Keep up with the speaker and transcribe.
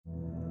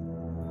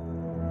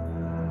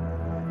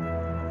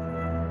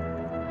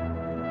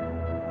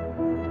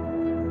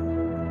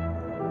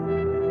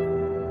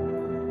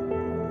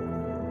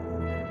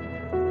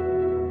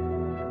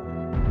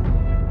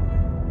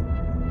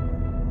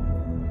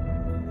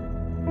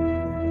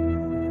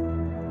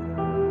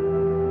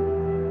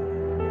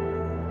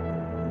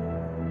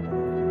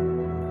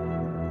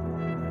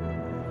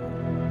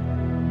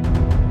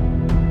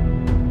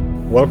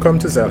Welcome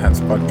to Zelhan's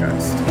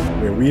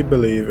podcast, where we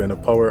believe in the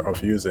power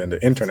of using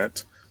the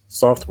internet,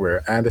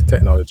 software, and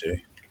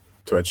technology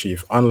to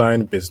achieve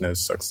online business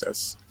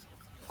success.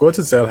 Go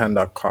to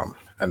zelhan.com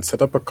and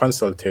set up a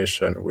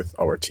consultation with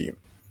our team.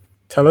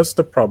 Tell us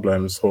the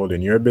problems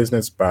holding your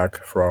business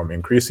back from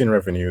increasing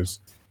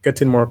revenues,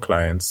 getting more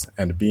clients,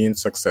 and being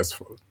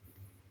successful.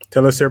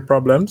 Tell us your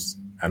problems,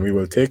 and we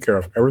will take care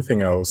of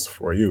everything else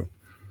for you.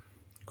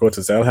 Go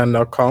to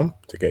zelhan.com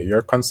to get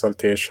your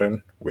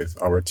consultation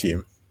with our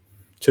team.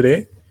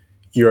 Today,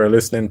 you are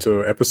listening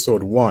to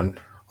episode 1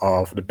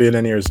 of the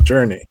Billionaires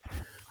Journey,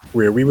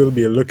 where we will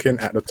be looking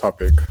at the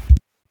topic,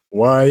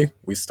 why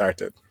we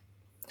started.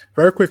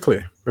 Very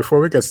quickly, before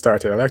we get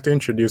started, I'd like to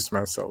introduce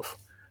myself.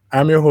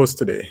 I'm your host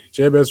today,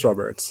 Jabez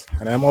Roberts,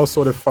 and I'm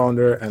also the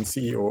founder and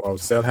CEO of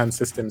Zelhan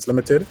Systems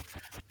Limited,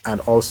 and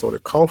also the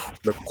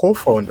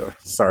co-founder,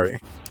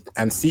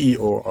 and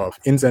CEO of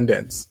Ins and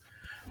Dents.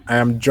 I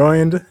am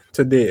joined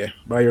today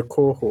by your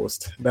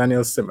co-host,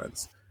 Daniel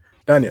Simmons.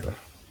 Daniel,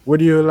 would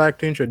you like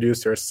to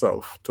introduce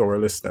yourself to our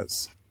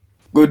listeners?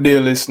 Good day,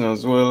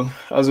 listeners. Well,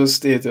 as I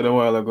stated a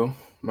while ago,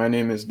 my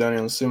name is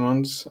Daniel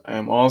Simmons. I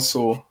am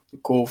also the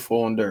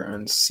co-founder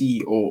and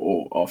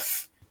COO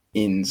of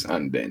Ins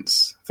and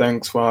Dents.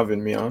 Thanks for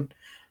having me on,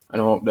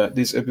 and I hope that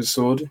this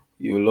episode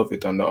you will love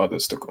it and the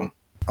others to come.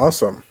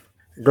 Awesome.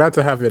 Glad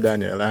to have you,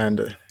 Daniel.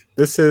 And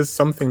this is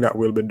something that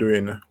we'll be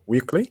doing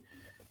weekly,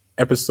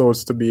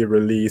 episodes to be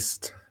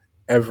released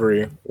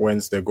every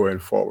Wednesday going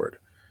forward.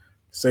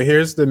 So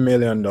here's the $1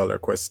 million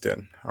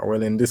question.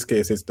 Well, in this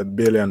case, it's the $1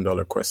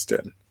 billion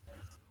question.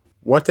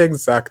 What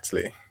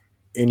exactly,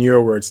 in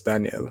your words,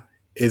 Daniel,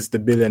 is the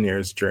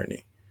billionaire's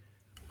journey?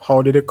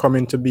 How did it come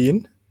into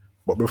being?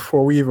 But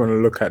before we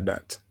even look at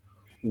that,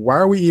 why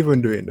are we even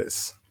doing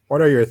this?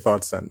 What are your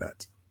thoughts on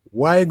that?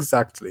 Why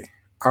exactly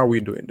are we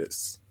doing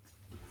this?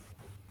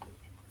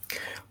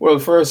 Well,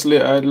 firstly,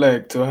 I'd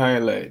like to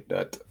highlight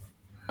that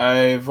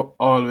I've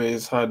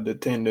always had the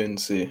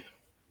tendency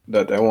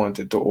that I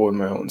wanted to own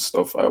my own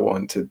stuff. I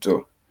wanted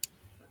to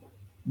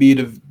be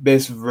the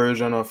best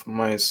version of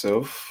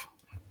myself.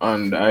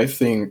 And I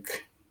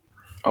think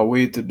a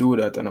way to do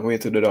that and a way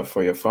to do that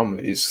for your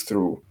family is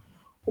through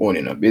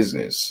owning a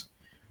business.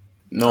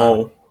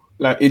 No,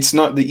 like it's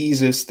not the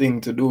easiest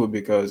thing to do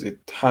because it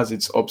has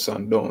its ups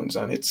and downs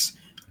and it's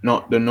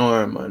not the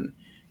norm and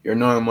you're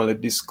normally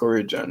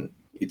discouraged and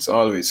it's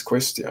always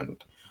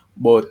questioned.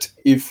 But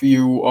if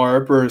you are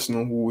a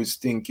person who is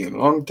thinking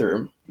long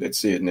term, let's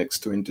say next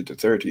 20 to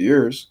 30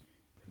 years,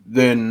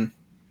 then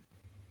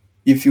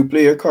if you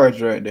play your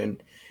cards right,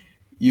 then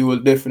you will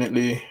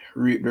definitely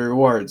reap the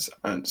rewards.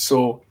 And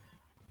so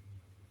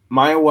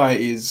my why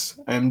is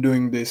I'm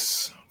doing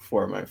this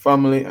for my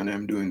family and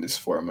I'm doing this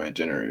for my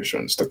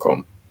generations to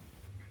come.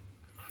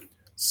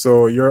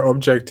 So your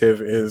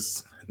objective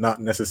is not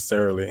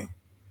necessarily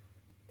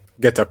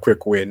get a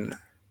quick win,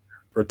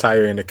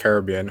 retire in the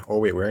Caribbean. Oh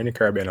wait, we're in the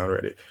Caribbean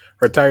already.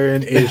 Retire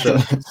in Asia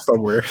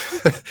somewhere.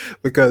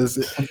 Because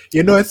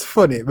it's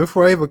funny.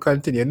 Before I even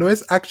continue,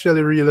 it's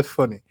actually really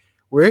funny.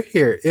 We're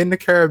here in the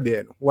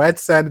Caribbean, white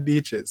sand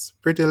beaches,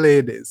 pretty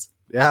ladies.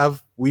 They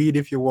have weed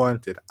if you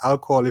want it,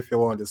 alcohol if you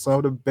want it. Some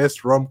of the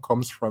best rum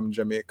comes from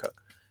Jamaica.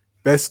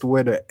 Best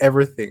weather,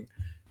 everything.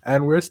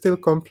 And we're still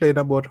complaining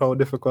about how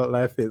difficult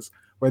life is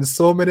when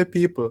so many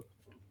people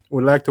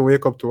would like to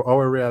wake up to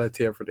our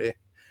reality every day.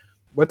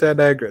 But I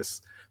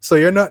digress. So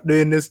you're not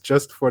doing this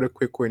just for the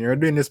quick win. You're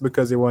doing this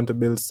because you want to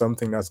build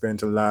something that's going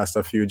to last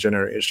a few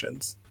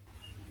generations.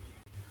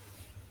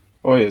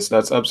 Oh, yes,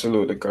 that's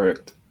absolutely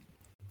correct.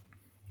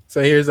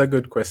 So here's a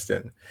good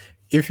question.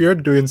 If you're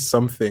doing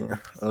something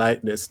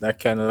like this that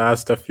can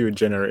last a few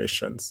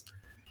generations,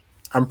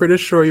 I'm pretty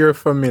sure you're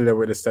familiar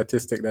with the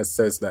statistic that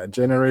says that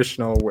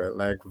generational wealth,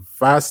 like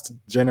vast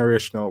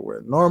generational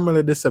wealth,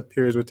 normally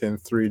disappears within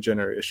 3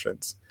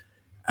 generations.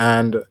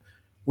 And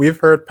we've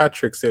heard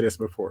Patrick say this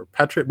before.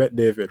 Patrick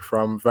Bet-David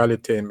from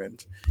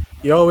Valuetainment.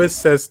 He always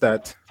says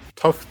that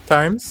tough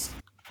times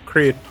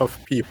create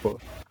tough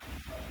people.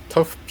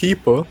 Tough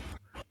people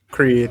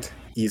create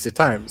easy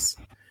times.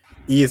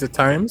 Easy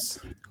times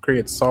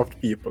create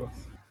soft people.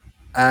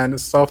 And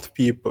soft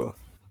people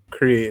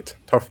create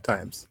tough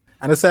times.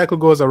 And the cycle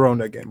goes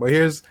around again. But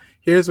here's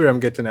where I'm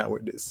getting at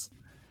with this.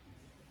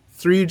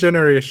 3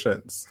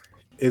 generations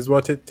is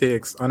what it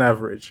takes on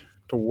average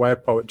to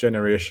wipe out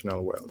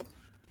generational wealth.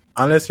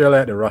 Unless you're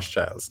like the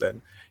Rothschilds,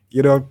 then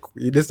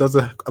this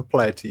doesn't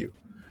apply to you.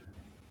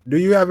 Do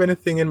you have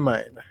anything in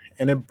mind?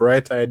 Any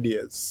bright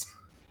ideas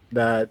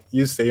that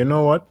you say, you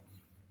know what?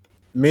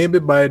 Maybe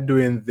by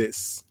doing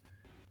this,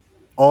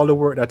 all the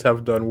work that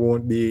I've done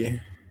won't be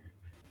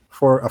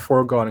for a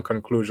foregone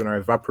conclusion or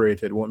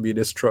evaporated, won't be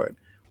destroyed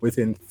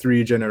within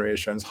 3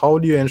 generations. How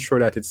do you ensure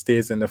that it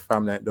stays in the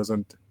family and it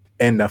doesn't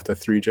end after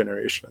 3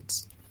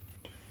 generations?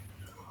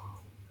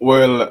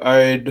 Well,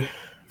 I'd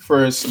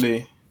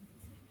firstly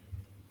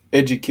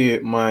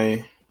educate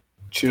my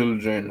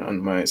children and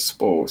my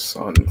spouse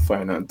on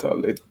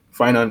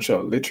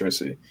financial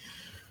literacy.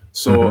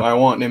 So Mm-hmm. I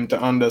want them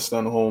to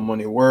understand how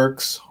money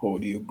works, how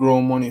do you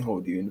grow money, how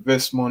do you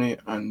invest money,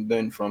 and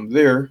then from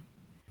there,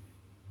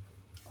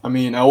 I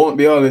mean, I won't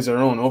be always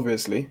around,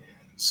 obviously.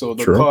 So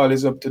the True. call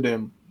is up to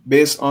them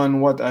based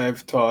on what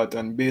I've taught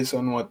and based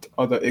on what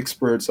other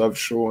experts have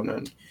shown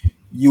and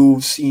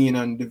you've seen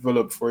and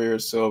developed for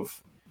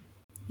yourself.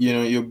 You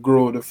know, you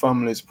grow the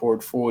family's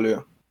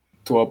portfolio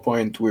to a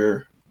point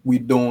where we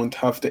don't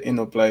have to end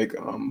up like,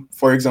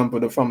 for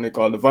example, the family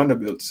called the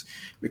Vanderbilts,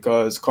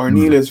 because Mm.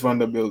 Cornelius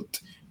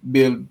Vanderbilt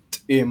built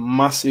a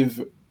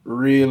massive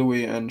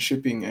railway and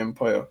shipping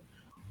empire,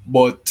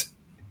 but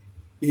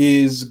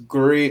his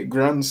great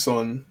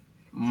grandson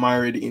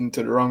married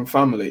into the wrong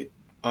family,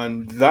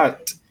 and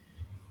that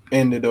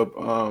ended up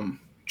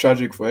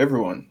tragic for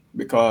everyone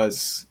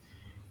because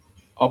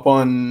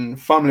upon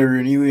family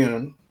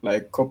reunion,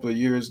 like a couple of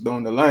years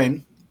down the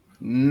line,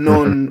 Mm-hmm.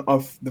 none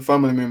of the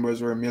family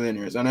members were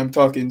millionaires. And I'm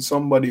talking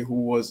somebody who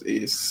was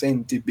a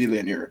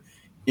centibillionaire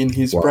in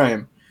his Wow.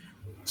 prime.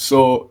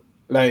 So,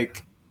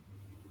 like,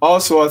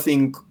 also, I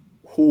think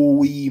who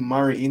we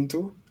marry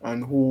into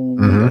and who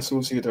we Mm-hmm.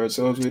 associate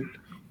ourselves with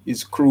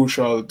is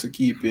crucial to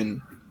keeping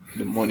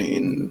the money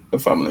in the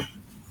family.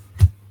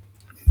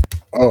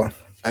 Oh,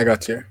 I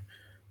got you.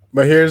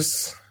 But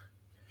here's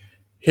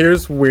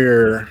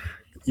where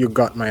you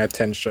got my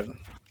attention.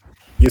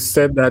 You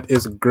said that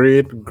his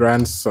great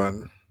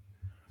grandson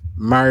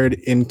married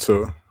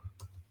into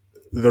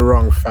the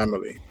wrong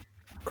family,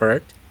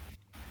 correct?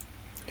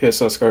 Yes,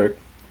 that's correct.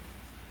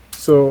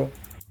 So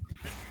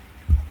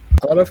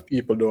a lot of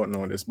people don't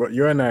know this, but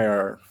you and I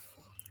are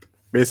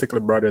basically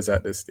brothers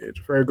at this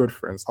stage. Very good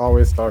friends,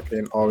 always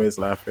talking, always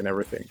laughing,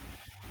 everything.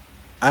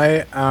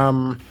 I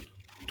am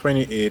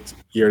 28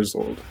 years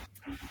old.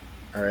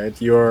 All right,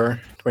 you're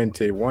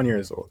 21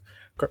 years old.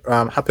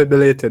 Happy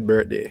belated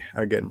birthday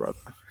again, brother.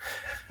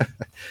 It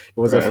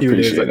was a Right, I few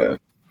days appreciate ago. that.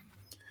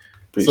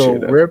 So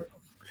Appreciate that.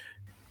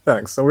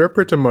 we're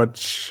pretty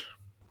much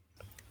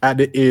at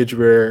the age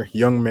where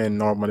young men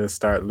normally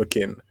start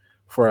looking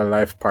for a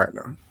life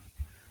partner.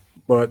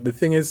 But the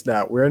thing is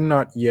that we're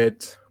not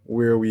yet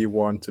where we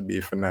want to be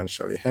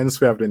financially.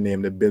 Hence, we have the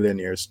name the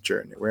Billionaires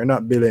Journey. We're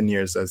not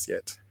billionaires as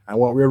yet. And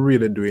what we're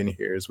really doing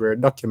here is we're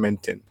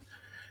documenting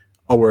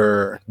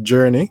our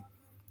journey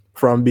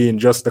from being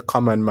just a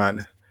common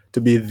man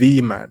to be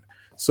the man.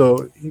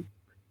 So,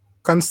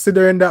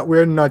 considering that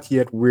we're not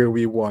yet where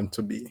we want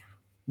to be,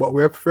 but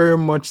we're very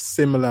much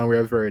similar and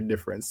we're very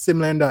different.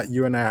 Similar in that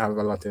you and I have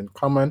a lot in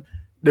common,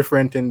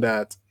 different in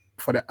that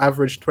for the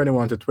average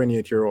 21 to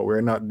 28-year-old,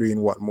 we're not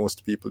doing what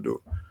most people do.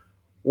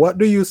 What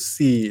do you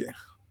see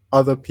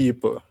other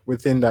people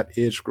within that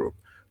age group,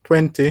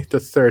 20 to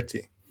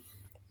 30,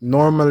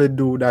 normally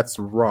do that's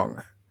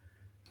wrong,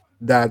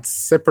 that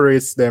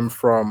separates them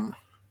from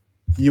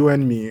you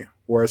and me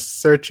who are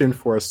searching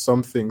for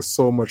something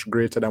so much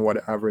greater than what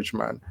the average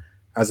man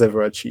has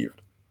ever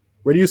achieved?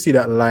 Where do you see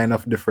that line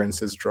of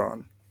differences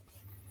drawn?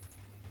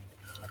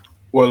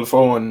 Well,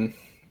 for one,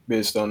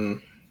 based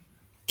on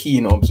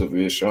keen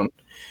observation,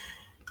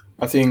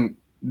 I think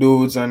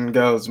dudes and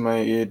girls my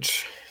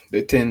age,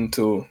 they tend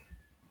to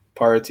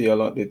party a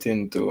lot. They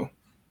tend to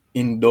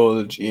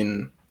indulge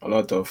in a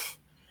lot of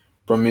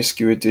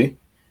promiscuity.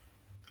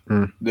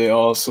 Mm, They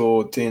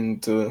also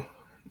tend to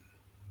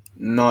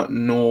not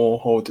know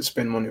how to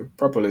spend money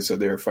properly, so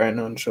they're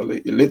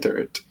financially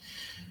illiterate.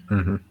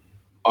 mm-hmm.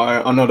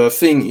 Another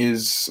thing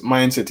is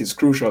mindset is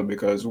crucial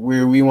because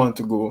where we want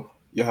to go,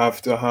 you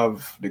have to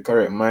have the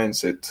correct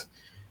mindset.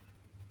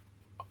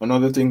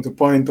 Another thing to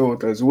point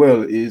out as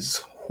well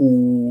is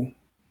who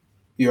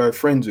you are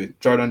friends with.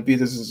 Jordan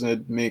Peterson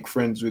said, make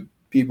friends with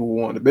people who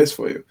want the best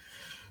for you.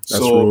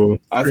 That's So rule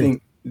I three.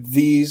 think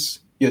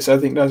yes, I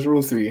think that's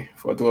rule three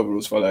for 12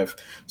 rules for life.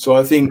 So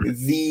I think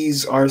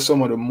these are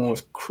some of the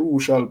most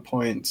crucial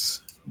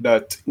points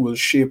that will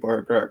shape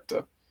our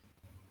character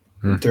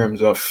in Mm-hmm.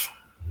 terms of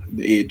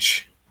the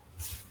age.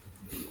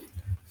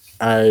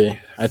 I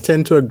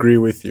tend to agree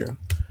with you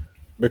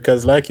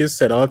because, like you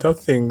said, a lot of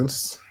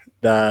things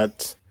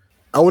that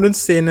I wouldn't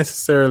say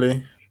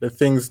necessarily the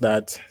things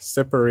that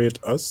separate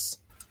us.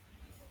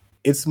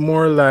 It's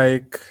more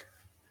like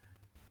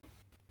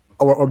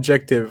our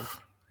objective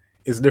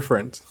is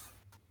different.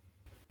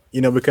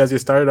 Because you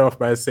started off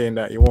by saying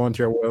that you want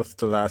your wealth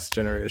to last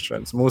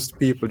generations. Most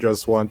people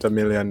just want $1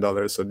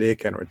 million so they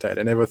can retire.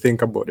 They never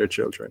think about their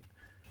children.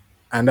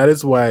 And that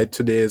is why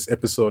today's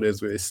episode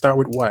is we start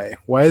with why.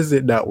 Why is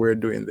it that we're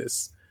doing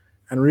this?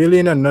 And really,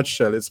 in a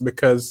nutshell, it's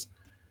because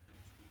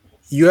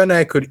you and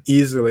I could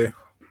easily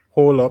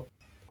hold up,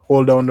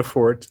 hold down the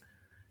fort,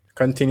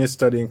 continue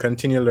studying,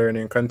 continue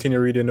learning, continue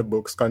reading the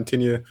books,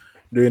 continue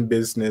doing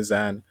business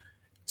and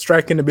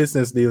striking the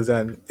business deals.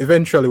 And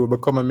eventually we'll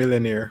become a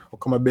millionaire,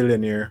 become a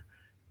billionaire.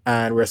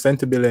 And we're sent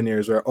to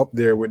billionaires. We're up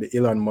there with the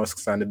Elon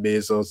Musks and the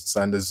Bezos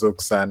and the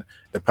Zooks and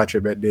the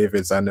Patrick Bet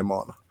Davids and them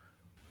all.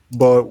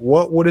 But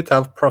what would it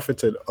have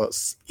profited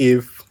us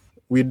if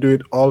we do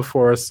it all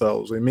for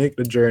ourselves? We make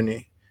the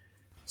journey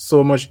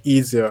so much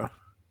easier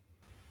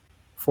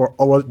for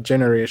our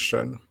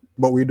generation,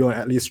 but we don't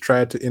at least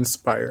try to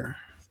inspire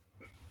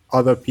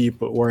other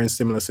people who are in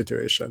similar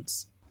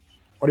situations.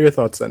 What are your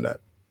thoughts on that?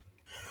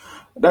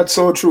 That's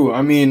so true.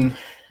 I mean,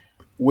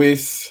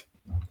 with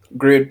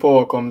great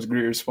power comes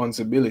great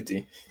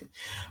responsibility.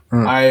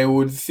 Mm, I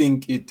would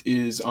think it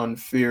is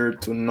unfair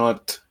to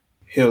not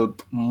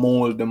help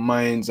mold the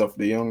minds of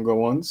the younger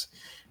ones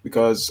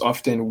because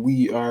often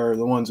we are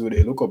the ones who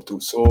they look up to.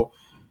 So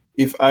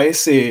if I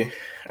say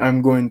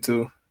I'm going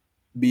to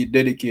be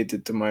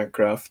dedicated to my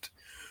craft,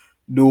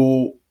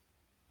 do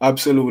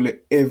absolutely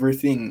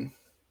everything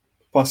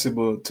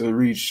possible to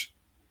reach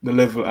the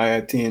level I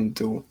attain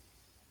to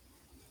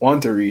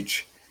want to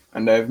reach,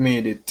 and I've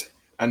made it,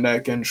 and I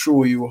can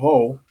show you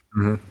how,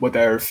 mhm. but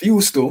I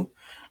refuse to,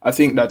 I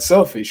think that's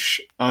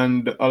selfish.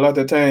 And a lot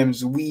of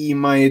times we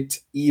might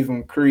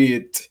even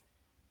create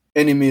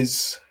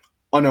enemies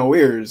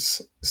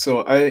unawares.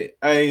 So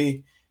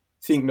I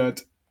think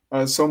that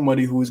as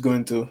somebody who's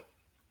going to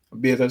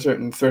be at a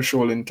certain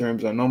threshold in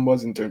terms of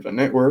numbers, in terms of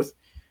net worth,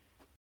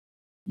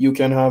 you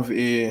can have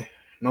a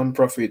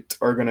non-profit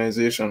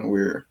organization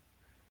where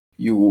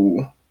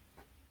you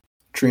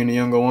train the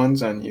younger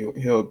ones and you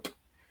help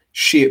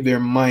shape their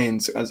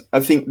minds. As I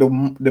think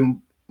the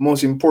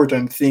most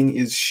important thing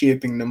is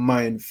shaping the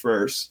mind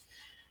first,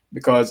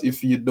 because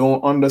if you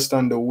don't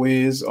understand the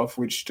ways of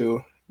which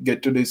to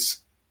get to this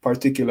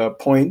particular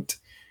point,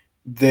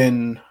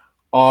 then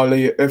all of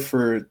your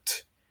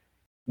effort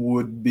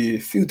would be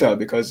futile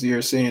because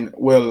you're saying,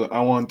 well, I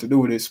want to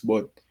do this,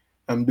 but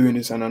I'm doing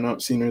this and I'm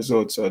not seeing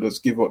results, so I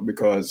just give up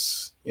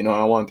because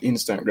I want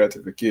instant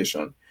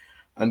gratification.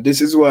 And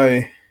this is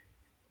why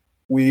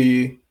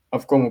we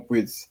have come up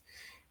with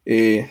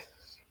a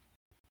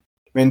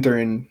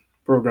mentoring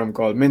program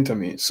called Mentor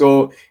Me.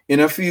 So in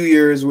a few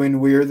years when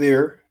we're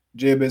there,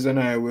 Jabez and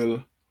I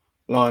will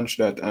launch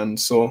that, and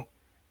so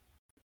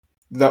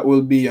that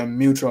will be a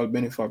mutual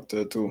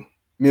benefactor to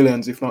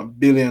millions, if not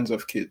billions,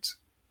 of kids.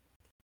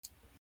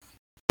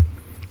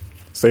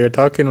 So you're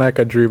talking like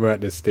a dreamer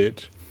at this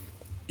stage.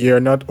 You're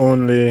not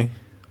only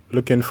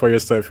looking for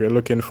yourself, you're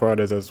looking for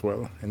others as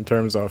well in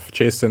terms of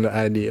chasing the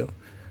ideal.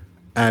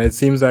 And it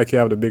seems like you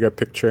have the bigger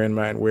picture in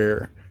mind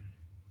where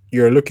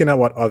you're looking at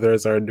what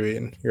others are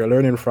doing, you're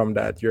learning from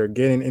that, you're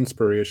gaining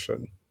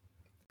inspiration,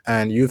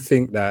 and you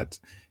think that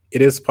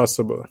it is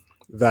possible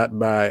that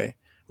by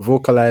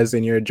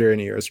vocalizing your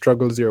journey, your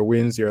struggles, your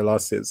wins, your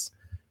losses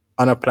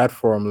on a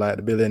platform like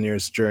the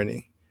Billionaires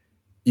Journey,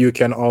 you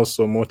can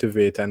also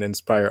motivate and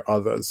inspire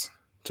others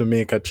to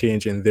make a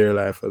change in their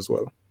life as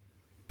well.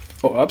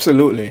 Oh,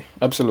 absolutely.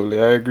 Absolutely.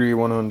 I agree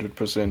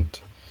 100%. And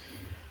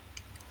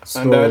I'd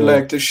So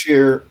like to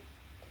share,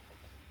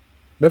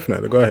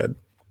 definitely go ahead.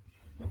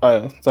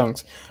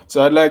 thanks.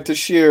 So I'd like to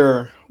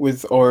share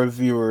with our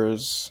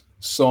viewers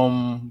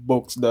some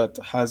books that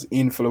has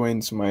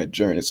influenced my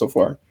journey so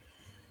far.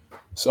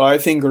 So I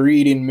think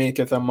reading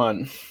maketh a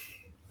man,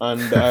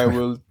 and I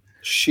will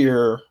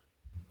share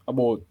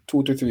about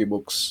 2 to 3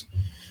 books.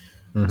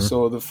 Hmm.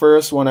 So the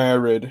first one I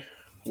read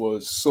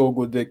was So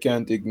Good They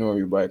Can't Ignore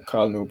You by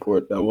Cal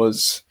Newport. That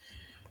was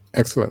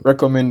Excellent.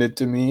 recommended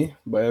to me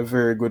by a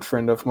very good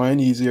friend of mine.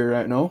 He's here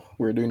right now.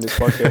 We're doing this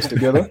podcast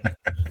together.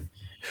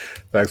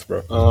 Thanks,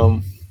 bro.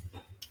 Um,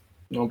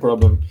 no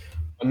problem.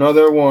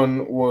 Another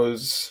one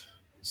was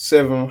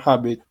Seven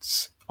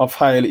Habits of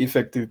Highly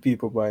Effective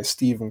People by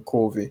Stephen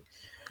Covey.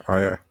 Oh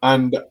yeah.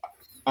 And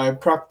I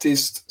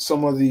practiced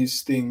some of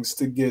these things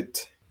to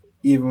get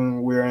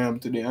even where I am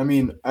today. I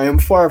mean, I am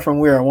far from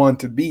where I want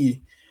to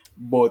be,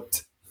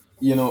 but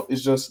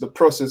it's just the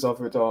process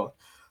of it all.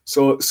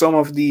 So some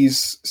of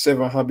these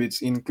seven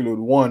habits include: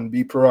 one,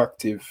 be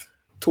proactive;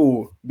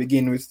 two,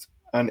 begin with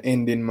an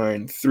end in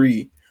mind;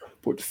 three,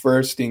 put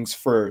first things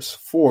first;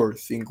 four,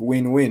 think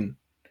win-win;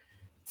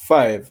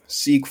 five,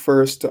 seek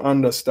first to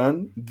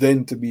understand,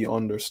 then to be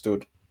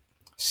understood;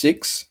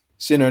 six,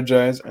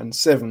 synergize; and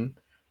seven,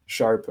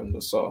 sharpen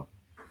the saw.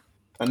 Ah.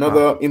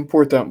 Another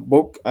important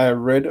book I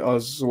read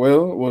as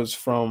well was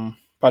from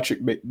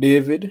Patrick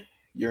David,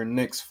 Your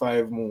Next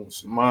Five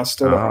Moves: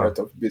 Master the Ah. Art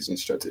of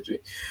Business Strategy.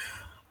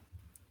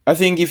 I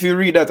think if you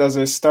read that as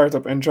a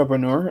startup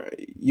entrepreneur,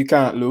 you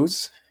can't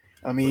lose.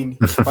 I mean,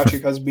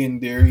 Patrick has been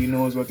there. He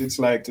knows what it's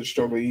like to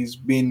struggle. He's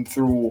been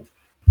through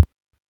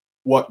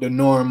what the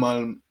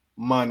normal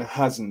man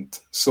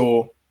hasn't.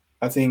 So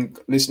I think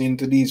listening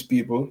to these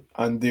people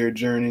and their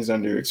journeys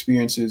and their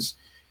experiences,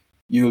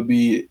 you'll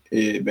be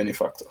a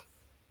benefactor.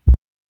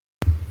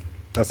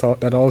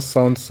 That all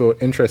sounds so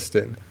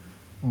interesting.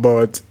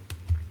 But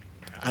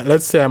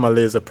let's say I'm a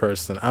lazy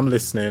person. I'm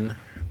listening.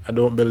 I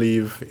don't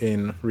believe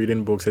in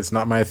reading books. It's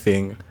not my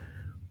thing.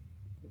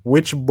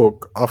 Which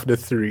book of the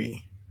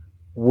three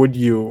would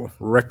you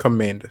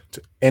recommend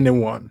to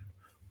anyone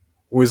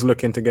who is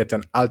looking to get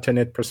an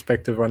alternate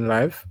perspective on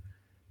life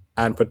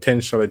and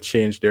potentially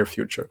change their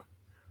future?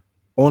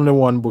 Only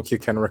one book you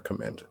can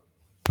recommend.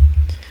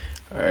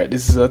 All right,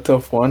 this is a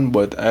tough one,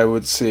 but I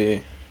would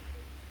say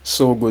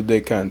So Good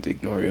They Can't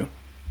Ignore You.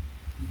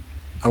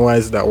 And why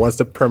is that? What's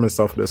the premise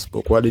of this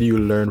book? What did you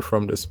learn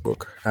from this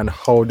book? And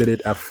how did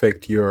it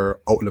affect your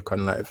outlook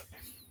on life?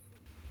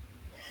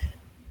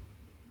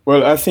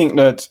 Well, I think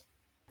that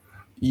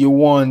you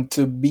want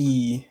to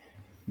be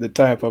the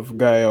type of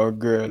guy or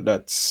girl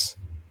that's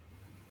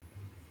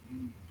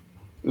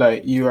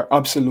like you are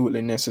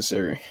absolutely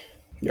necessary.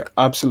 You're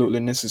absolutely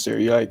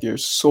necessary. Like you're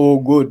so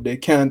good they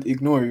can't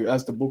ignore you,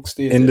 as the book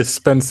stated.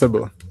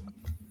 Indispensable.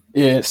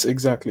 Yes,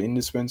 exactly,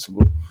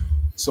 indispensable.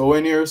 So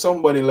when you're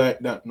somebody like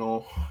that,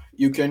 no,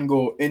 you can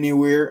go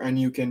anywhere and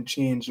you can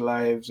change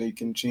lives, you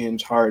can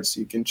change hearts,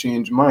 you can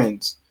change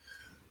minds.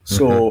 Mhm.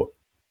 So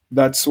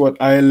that's what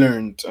I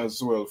learned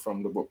as well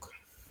from the book.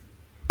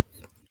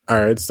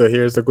 All right, so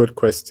here's a good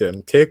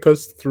question. Take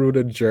us through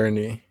the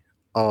journey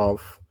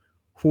of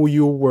who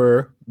you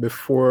were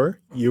before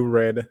you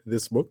read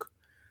this book,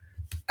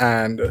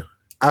 and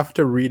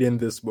after reading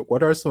this book,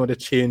 what are some of the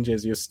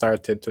changes you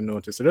started to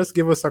notice? So just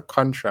give us a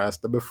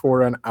contrast, the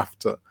before and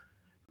after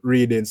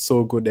reading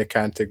So Good They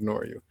Can't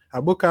Ignore You.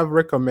 A book I've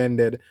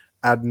recommended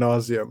ad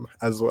nauseum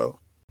as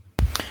well.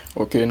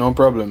 Okay, no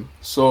problem.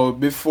 So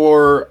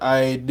before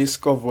I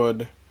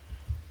discovered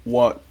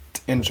what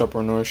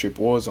entrepreneurship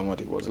was and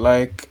what it was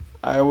like,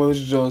 I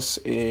was just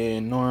a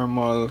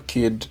normal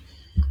kid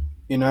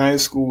in high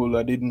school.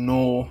 I didn't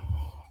know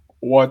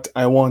what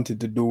I wanted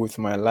to do with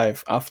my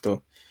life after.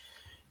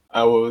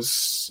 I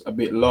was a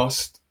bit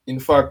lost. In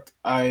fact,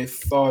 I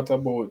thought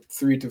about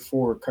 3 to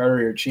 4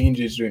 career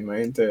changes during my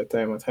entire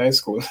time at high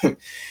school.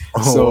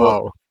 Oh, so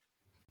wow.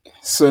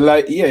 so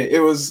like yeah, it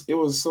was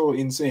so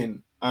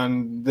insane.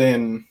 And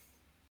then,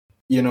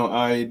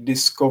 I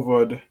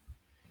discovered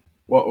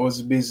what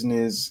was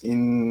business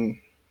in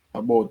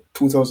about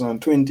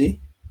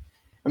 2020.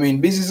 I mean,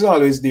 business is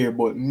always there,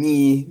 but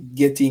me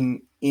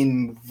getting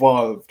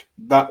involved,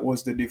 that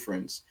was the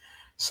difference.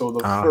 So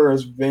the Ah,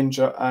 first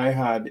venture I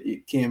had,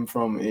 it came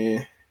from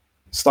a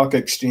stock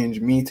exchange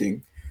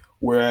meeting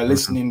where I mhm.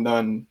 listened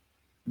and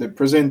the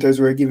presenters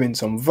were giving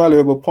some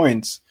valuable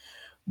points,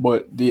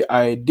 but the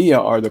idea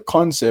or the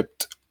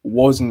concept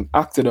wasn't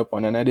acted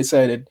upon. And I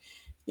decided,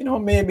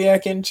 maybe I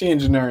can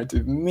change the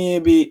narrative.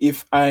 Maybe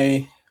if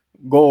I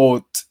go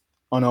out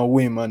on a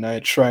whim and I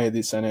try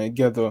this and I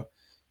gather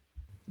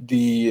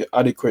the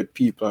adequate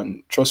people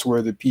and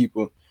trustworthy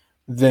people,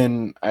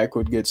 then I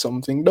could get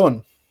something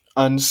done.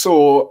 And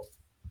so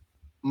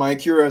my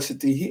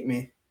curiosity hit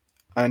me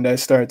and I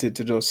started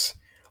to just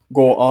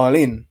go all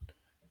in.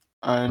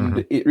 And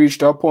Mhm. it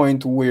reached a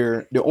point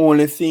where the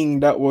only thing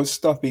that was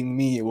stopping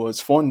me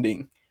was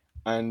funding.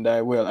 And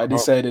I Oh,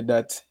 decided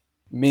that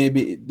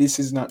maybe this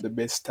is not the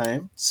best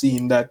time,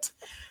 seeing that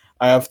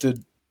I have to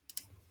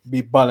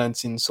be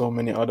balancing so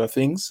many other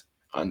things.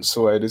 And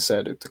so I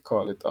decided to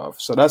call it off.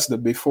 So that's the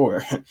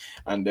before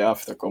and the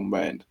after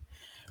combined.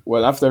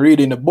 Well, after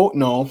reading the book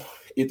now,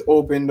 it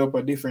opened up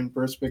a different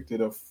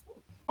perspective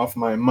of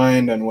my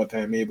mind and what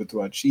I'm able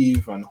to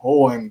achieve and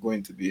how I'm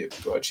going to be able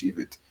to achieve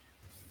it.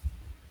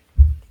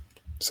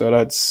 So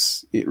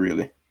that's it,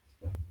 really.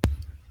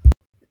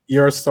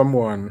 you're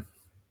someone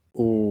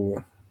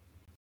who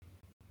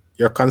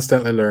you're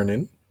constantly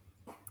learning,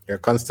 you're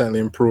constantly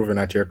improving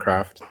at your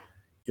craft,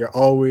 you're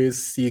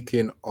always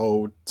seeking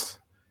out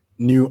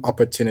new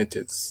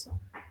opportunities.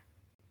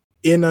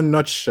 In a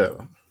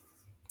nutshell,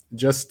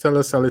 just tell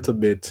us a little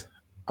bit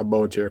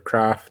about your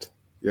craft,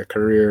 your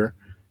career,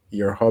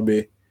 your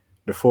hobby,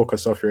 the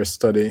focus of your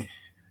study.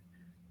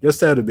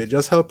 Just a little bit.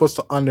 Just help us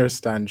to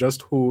understand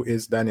just who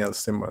is Daniel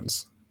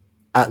Simmons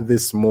at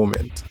this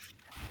moment.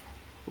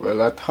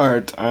 Well, at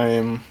heart,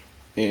 I'm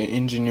an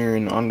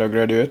engineering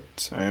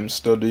undergraduate. I am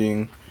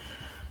studying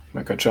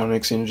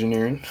mechatronics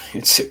engineering.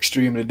 It's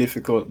extremely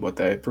difficult,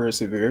 but I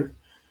persevere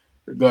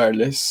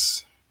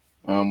regardless.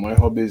 My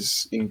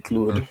hobbies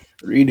include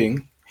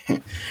reading,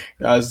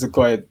 as the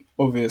quite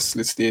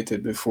obviously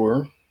stated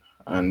before,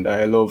 and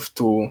I love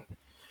to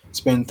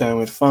spend time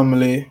with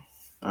family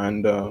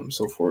and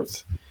so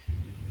forth.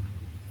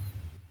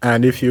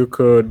 And if you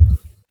could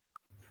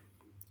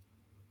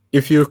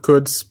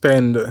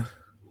spend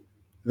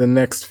the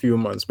next few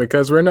months,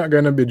 because we're not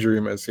going to be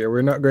dreamers here.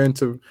 We're not going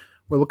to,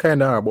 well, we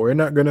kind of are, but we're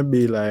not going to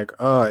be like,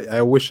 oh,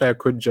 I wish I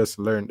could just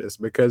learn this,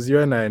 because you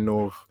and I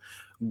know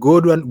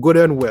good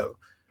and well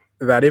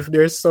that if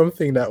there's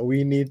something that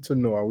we need to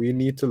know or we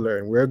need to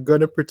learn, we're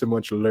going to pretty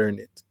much learn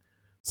it.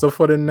 So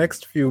for the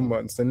next few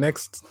months, the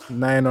next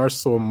 9 or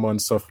so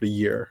months of the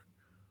year,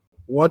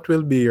 what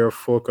will be your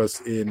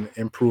focus in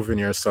improving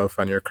yourself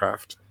and your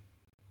craft?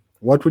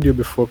 What would you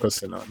be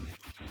focusing on?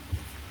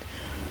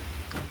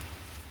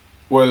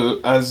 Well,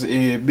 as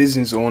a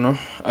business owner,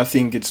 I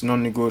think it's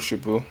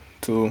non-negotiable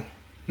to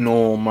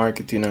know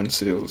marketing and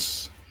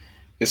sales,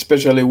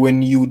 especially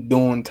when you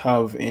don't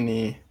have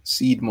any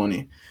seed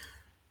money.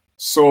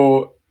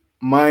 So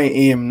my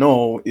aim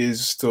now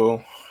is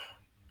to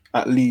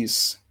at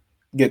least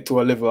get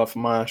to a level of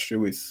mastery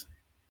with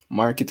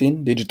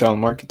marketing, digital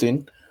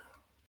marketing.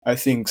 I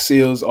think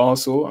sales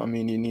also, I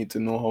mean, you need to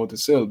know how to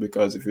sell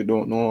because if you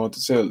don't know how to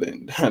sell,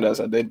 then that's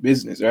a dead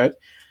business, right?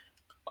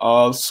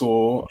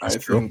 Also, That's I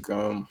true. think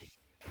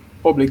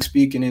public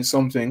speaking is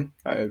something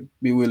I'd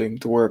be willing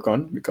to work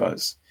on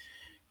because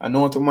I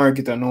know how to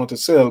market, I know how to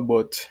sell,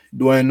 but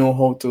do I know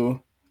how to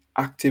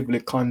actively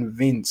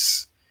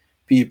convince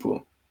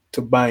people?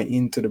 to buy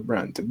into the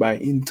brand, to buy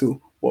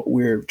into what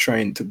we're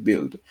trying to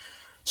build.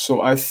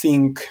 So I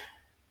think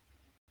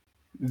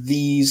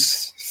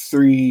these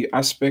three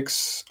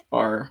aspects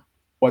are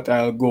what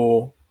I'll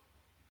go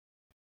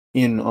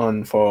in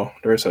on for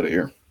the rest of the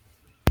year.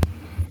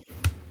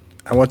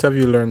 And what have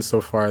you learned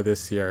so far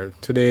this year?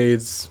 Today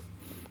is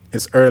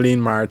it's early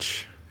in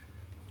March.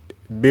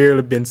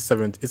 Barely been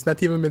 70. It's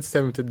not even been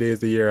 70 days.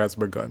 The year has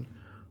begun.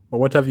 But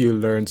what have you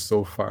learned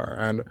so far?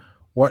 And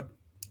what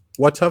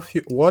what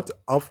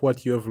of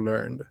what you have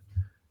learned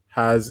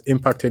has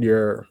impacted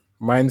your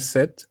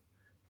mindset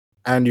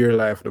and your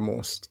life the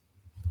most?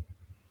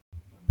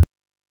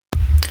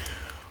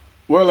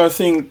 Well, I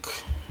think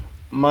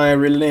my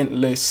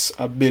relentless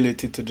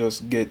ability to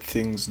just get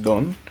things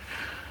done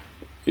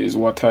is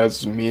what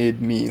has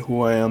made me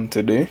who I am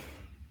today.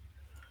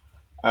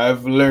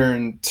 I've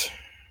learned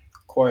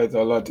quite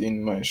a lot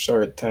in my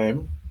short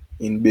time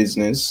in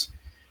business,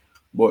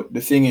 but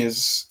the thing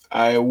is,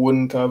 I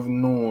wouldn't have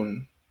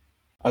known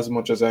as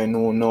much as I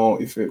know now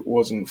if it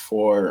wasn't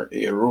for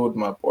a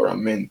roadmap or a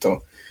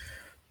mentor.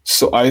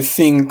 So I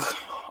think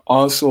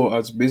also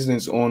as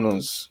business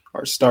owners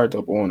or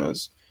startup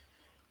owners,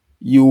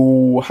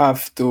 you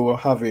have to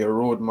have a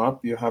roadmap.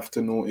 You have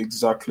to know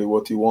exactly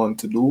what you want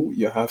to do.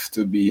 You have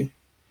to be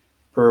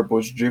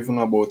purpose driven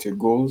about your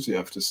goals. You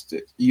have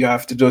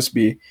to just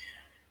be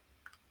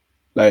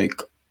like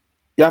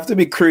you have to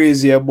be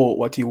crazy about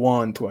what you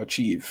want to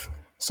achieve.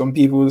 Some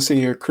people say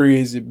you're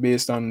crazy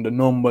based on the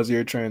numbers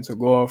you're trying to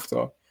go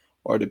after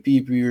or the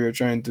people you're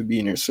trying to be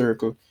in your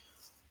circle.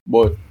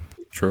 But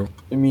True.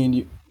 I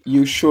mean,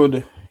 you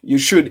should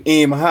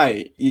aim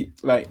high.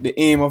 Like the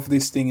aim of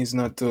this thing is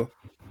not to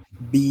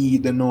be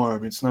the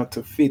norm. It's not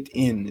to fit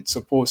in. It's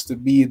supposed to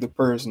be the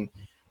person.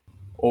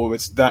 Oh,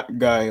 it's that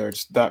guy or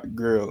it's that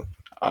girl.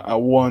 I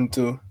want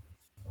to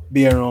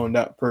be around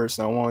that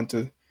person. I want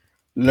to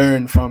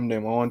learn from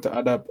them. I want to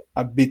adapt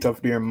a bit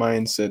of their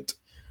mindset.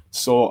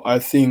 So I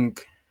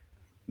think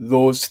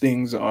those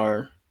things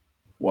are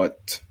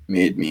what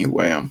made me who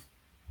I am.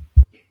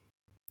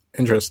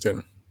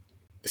 Interesting.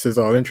 This is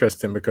all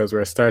interesting because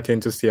we're starting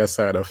to see a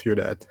side of you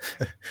that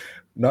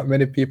not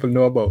many people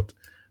know about.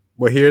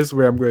 But here's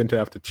where I'm going to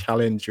have to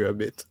challenge you a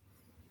bit.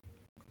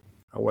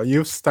 What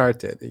you've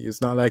started,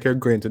 it's not like you're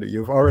going to do,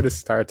 you've already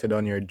started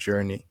on your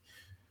journey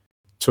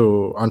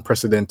to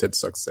unprecedented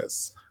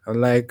success.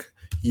 And like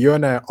you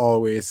and I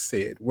always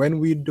say it, when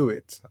we do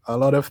it, a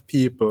lot of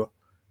people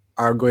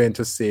are going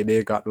to say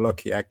they got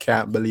lucky. I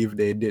can't believe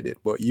they did it.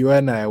 But you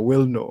and I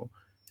will know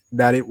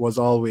that it was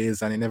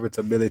always an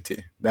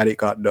inevitability that it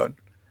got done.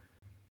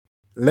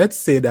 Let's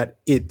say that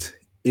it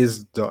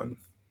is done.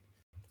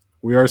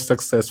 We are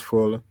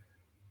successful.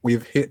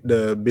 We've hit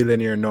the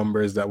billionaire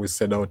numbers that we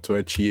set out to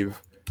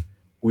achieve.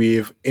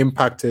 We've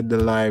impacted the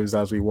lives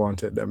as we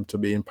wanted them to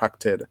be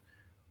impacted.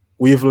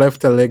 We've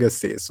left a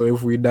legacy. So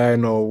if we die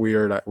now,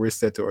 we're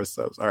said to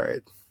ourselves, all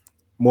right,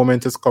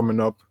 moment is coming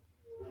up,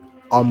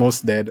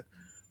 almost dead,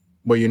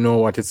 but you know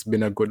what? It's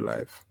been a good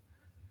life.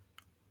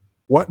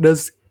 What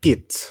does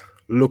it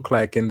look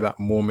like in that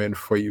moment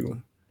for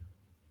you?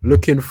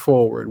 Looking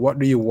forward, what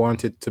do you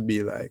want it to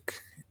be like?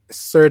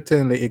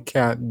 Certainly, it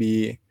can't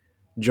be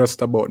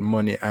just about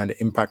money and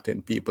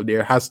impacting people.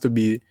 There has to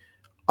be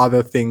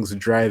other things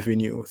driving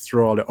you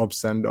through all the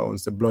ups and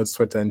downs, the blood,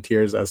 sweat, and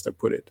tears, as they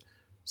put it.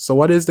 So,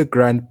 what is the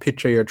grand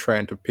picture you're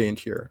trying to paint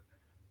here?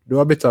 Do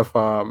a bit of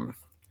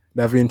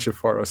Da Vinci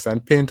for us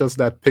and paint us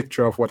that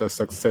picture of what a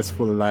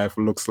successful life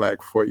looks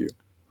like for you.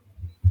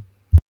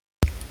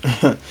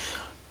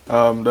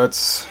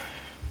 That's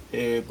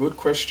a good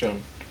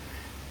question,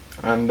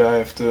 and I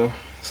have to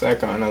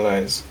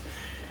psychoanalyze.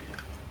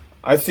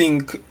 I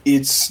think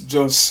it's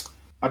just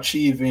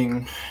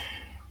achieving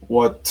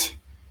what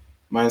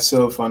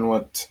myself and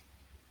what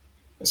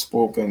I've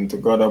spoken to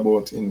God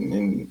about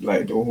in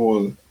like the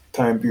whole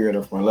time period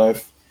of my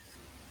life.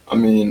 I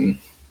mean,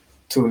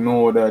 to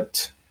know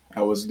that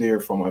I was there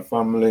for my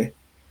family,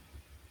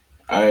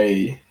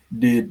 I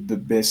did the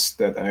best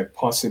that I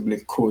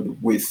possibly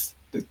could with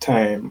the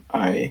time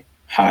I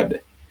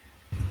had.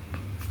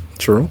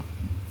 True.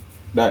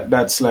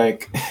 That's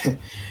like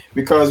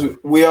because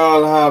we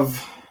all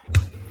have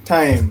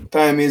time.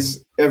 Time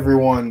is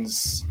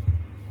everyone's,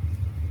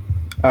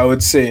 I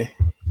would say,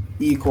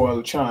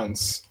 equal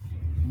chance.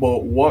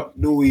 But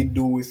what do we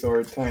do with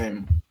our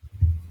time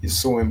is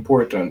so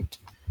important.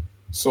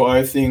 So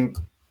I think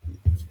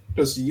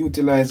just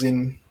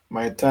utilizing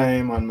my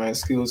time and my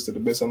skills to the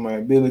best of my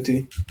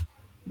ability,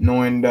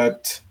 knowing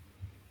that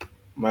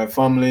my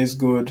family is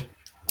good,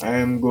 I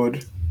am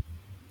good,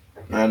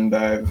 and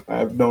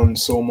I've done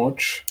so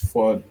much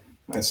for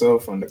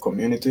myself and the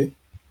community.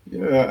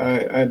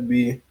 Yeah, I'd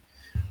be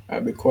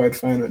quite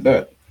fine with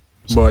that.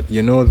 But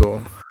you know,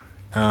 though,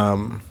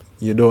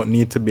 you don't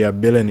need to be a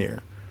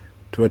billionaire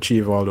to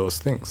achieve all those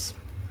things.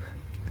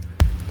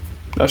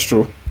 That's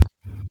true.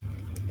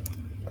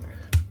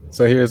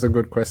 So here's a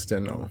good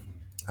question now.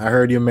 I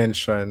heard you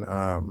mention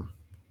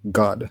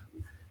God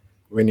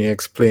when you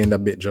explained a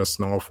bit just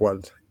now of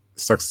what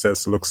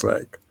success looks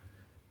like.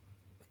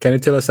 Can you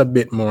tell us a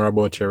bit more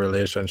about your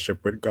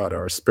relationship with God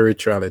or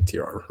spirituality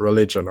or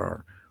religion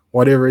or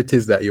whatever it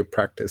is that you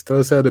practice? Tell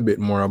us a little bit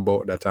more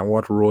about that and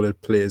what role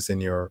it plays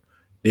in your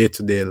day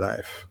to day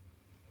life.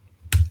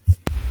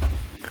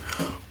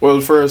 Well,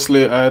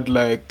 firstly, I'd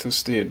like to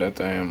state that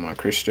I am a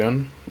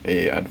Christian,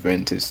 a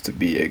Adventist to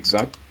be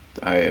exact.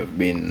 I have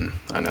been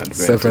an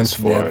Adventist Seventh day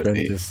for the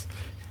Adventist.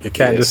 You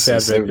can't just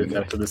yes, say the Adventist 7 day.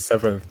 after the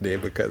seventh day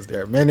because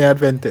there are many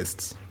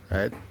Adventists,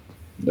 right?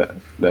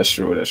 That's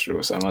true. That's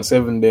true. So I'm a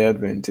 7 day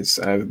Adventist.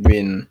 I've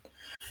been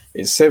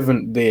a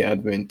Seventh Day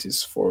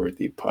Adventist for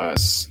the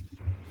past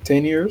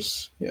 10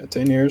 years. Yeah,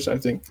 10 years, I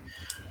think.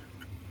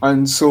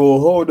 And so,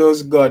 how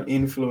does God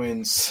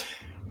influence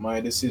my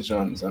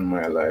decisions and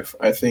my life?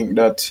 I think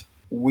that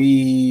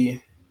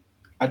we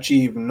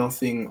achieve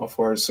nothing of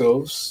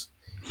ourselves.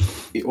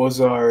 It was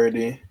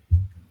already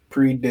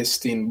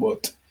predestined,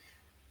 but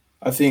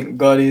I think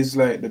God is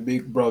like the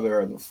big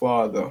brother or the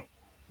father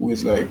who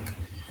is like,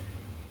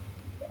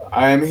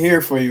 I am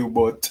here for you,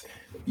 but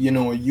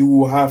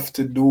you have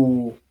to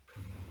do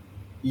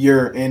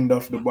your end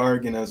of the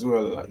bargain as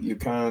well. Like, you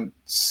can't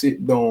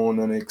sit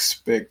down and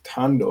expect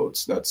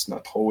handouts. That's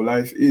not how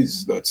life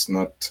is. That's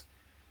not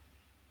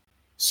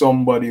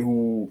somebody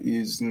who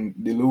is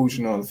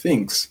delusional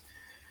thinks.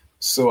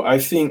 So I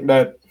think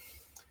that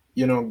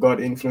God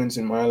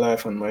influencing my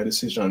life and my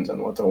decisions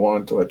and what I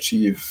want to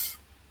achieve.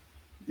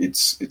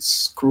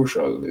 It's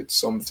crucial. It's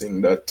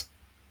something that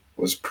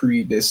was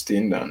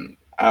predestined, and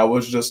I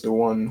was just the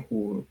one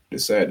who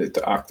decided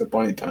to act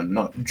upon it and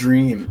not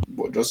dream,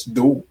 but just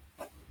do.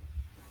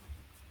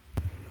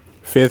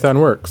 Faith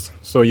and works.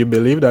 So you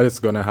believe that it's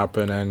going to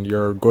happen and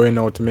you're going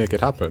out to make it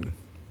happen,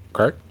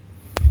 correct?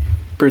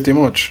 Pretty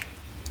much.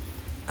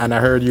 And I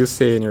heard you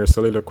say in your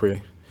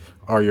soliloquy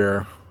or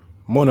your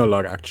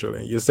monologue,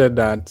 actually, you said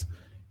that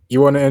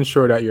you want to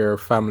ensure that your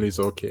family is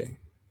okay.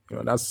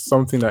 That's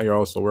something that you're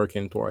also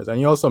working towards. And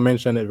you also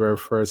mentioned the very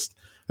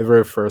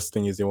first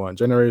thing is you want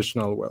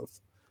generational wealth,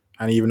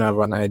 and even have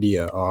an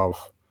idea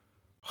of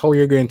how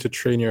you're going to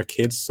train your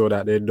kids so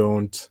that they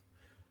don't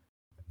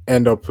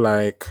end up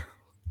like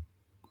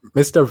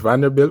Mr.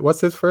 Vanderbilt.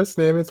 What's his first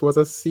name? It was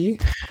a C.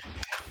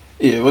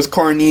 Yeah, it was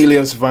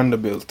Cornelius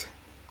Vanderbilt.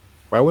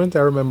 Why wouldn't I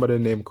remember the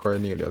name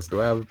Cornelius? Do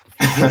I have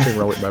something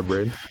wrong with my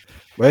brain?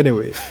 But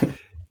anyway,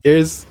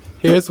 here's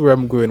where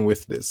I'm going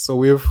with this. So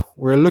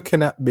we're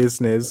looking at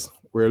business,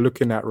 we're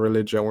looking at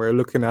religion, we're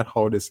looking at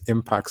how this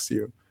impacts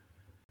you.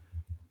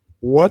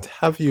 What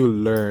have you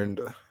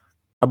learned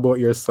about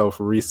yourself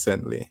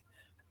recently?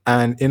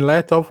 And in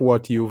light of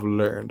what you've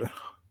learned,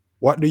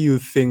 what do you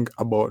think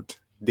about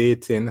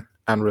dating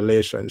and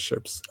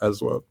relationships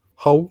as well?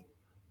 How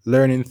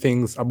learning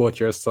things about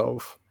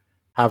yourself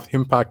have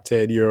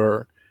impacted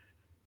your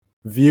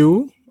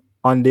view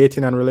on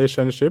dating and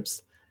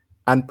relationships,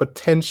 and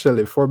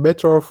potentially, for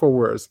better or for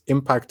worse,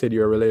 impacted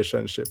your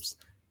relationships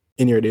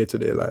in your day to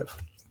day life?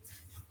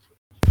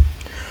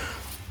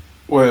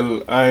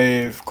 Well,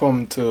 I've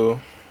come to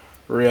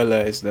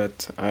realize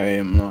that I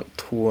am not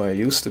who I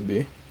used to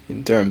be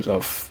in terms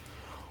of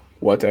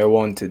what I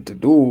wanted to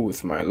do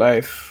with my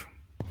life.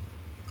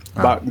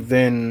 Ah, Back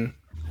then,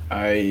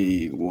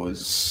 I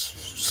was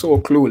so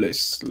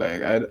clueless.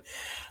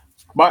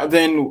 Back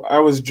then, I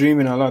was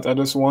dreaming a lot. I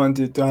just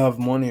wanted to have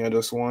money. I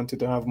just wanted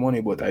to have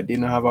money, but I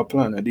didn't have a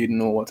plan. I didn't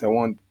know what I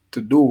want to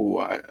do.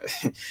 I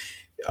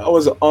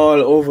was all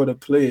over the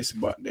place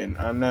back then,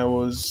 and I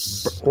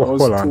was hold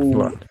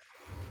too. on.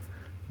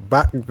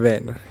 Back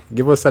then,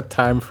 give us a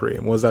time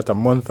frame. Was that a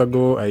month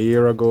ago, a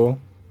year ago,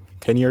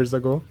 10 years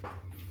ago?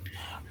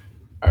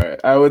 All right,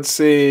 I would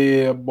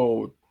say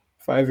about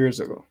 5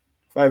 years ago.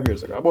 5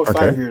 years ago, about Okay.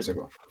 5 years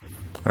ago.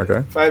 Yeah,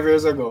 Okay. 5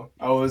 years ago,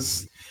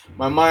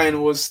 my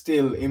mind was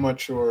still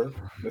immature.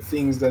 The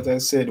things that I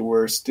said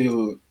were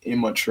still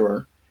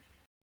immature,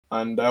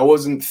 and I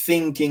wasn't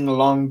thinking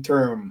long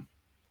term.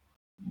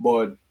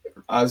 But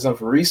as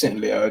of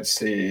recently, I would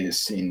say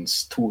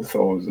since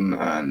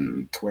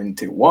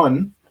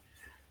 2021,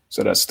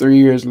 so that's 3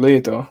 years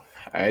later,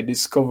 I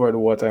discovered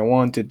what I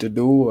wanted to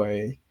do.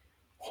 I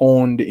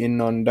honed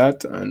in on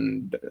that,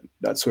 and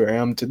that's where I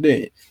am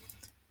today.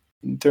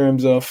 In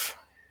terms of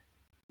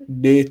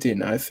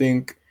dating, I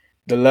think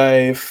the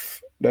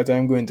life that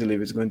I'm going to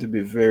live is going to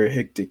be very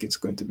hectic. It's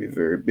going to be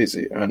very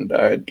busy, and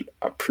I'd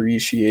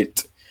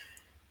appreciate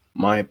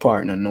my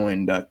partner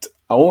knowing that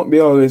I won't be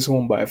always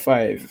home by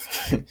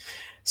 5.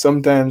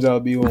 Sometimes I'll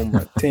be home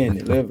at 10,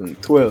 11,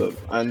 12,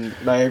 and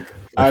like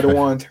I don't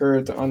want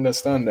her to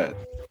understand that.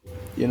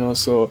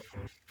 So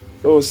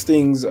those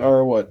things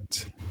are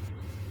what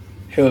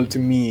helped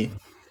me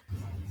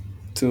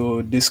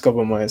to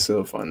discover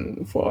myself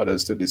and for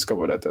others to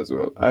discover that as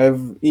well.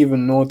 I've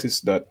even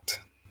noticed that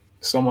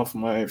some of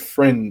my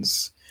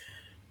friends,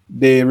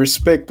 they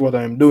respect what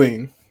I'm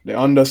doing. They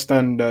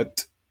understand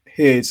that,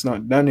 hey, it's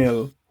not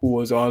Daniel who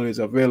was always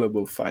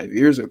available 5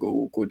 years ago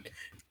who could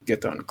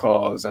get on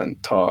calls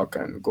and talk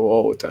and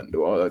go out and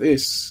do all of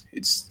this.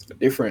 It's a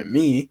different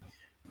me,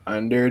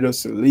 and they're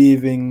just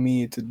leaving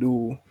me to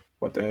do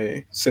what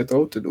I set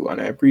out to do.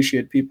 And I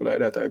appreciate people like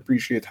that. I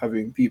appreciate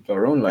having people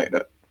around like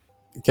that.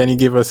 Can you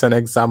give us an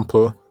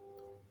example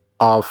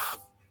of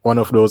one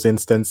of those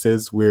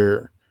instances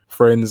where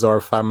friends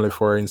or family,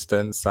 for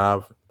instance,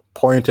 have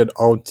pointed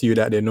out to you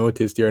that they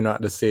noticed you're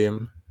not the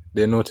same?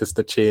 They noticed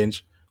the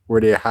change.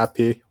 Were they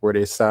happy? Were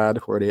they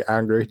sad? Were they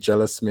angry?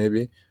 Jealous,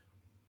 maybe?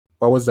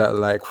 What was that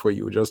like for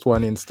you? Just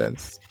one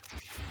instance.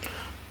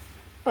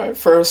 Alright,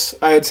 first,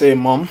 I'd say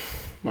mom.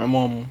 My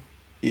mom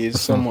is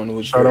someone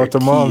who's Shout very out to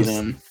keen moms.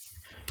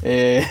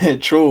 on.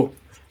 True.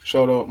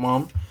 Shout out,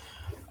 mom.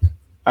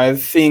 I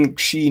think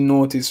she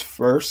noticed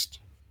first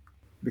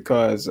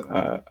because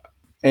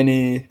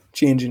any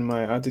change in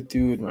my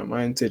attitude, my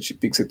mindset, she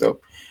picks it up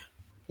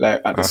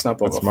like at the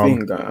snap of a That's mom.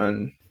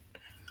 finger,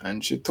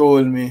 and she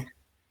told me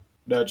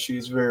that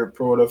she's very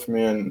proud of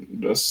me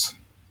and just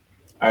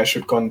I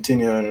should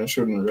continue and I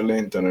shouldn't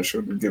relent and I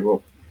shouldn't give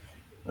up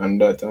and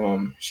that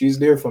she's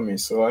there for me.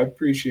 So I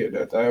appreciate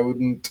that. I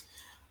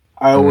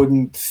Mm.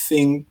 wouldn't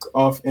think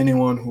of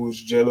anyone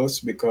who's jealous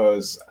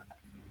because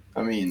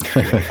I mean,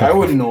 well, I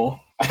wouldn't know.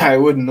 I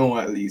wouldn't know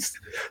at least.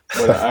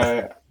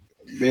 But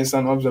based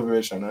on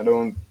observation, I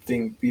don't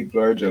think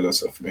people are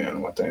jealous of me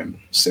and what I'm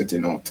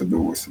setting out to do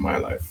with my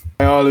life.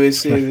 I always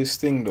say this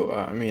thing though.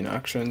 I mean,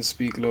 actions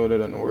speak louder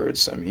than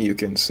words. I mean, you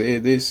can say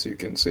this, you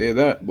can say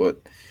that, but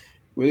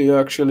will you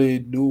actually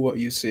do what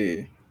you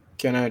say?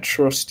 Can I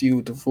trust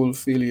you to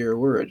fulfill your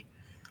word?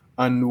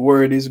 And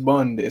word is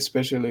bond,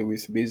 especially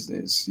with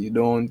business. You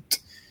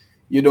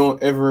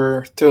don't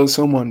ever tell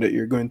someone that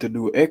you're going to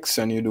do X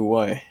and you do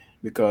Y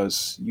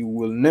because you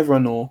will never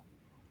know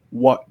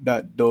what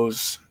that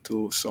does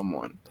to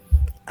someone.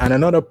 And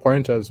another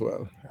point as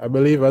well. I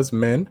believe as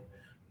men,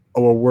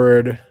 our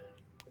word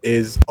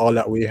is all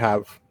that we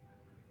have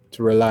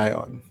to rely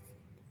on.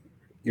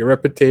 Your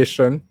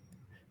reputation,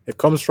 it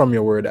comes from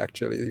your word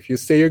actually. If you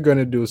say you're going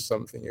to do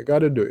something, you got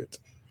to do it,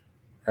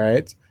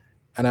 right?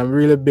 And I'm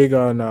really big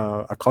on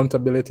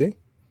accountability,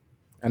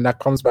 and that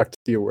comes back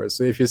to your word.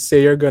 So if you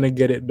say you're going to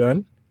get it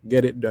done.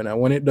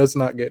 And when it's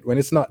not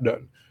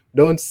done,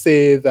 don't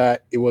say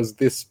that it was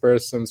this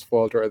person's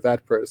fault or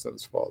that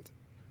person's fault.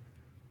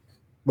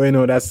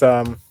 But that's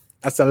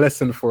a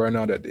lesson for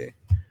another day.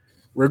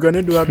 We're going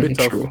to do a bit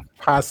of True.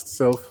 past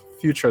self,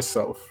 future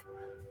self.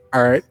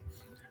 All right.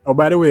 Oh,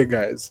 by the way,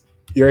 guys,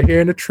 you're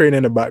hearing the train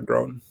in the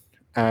background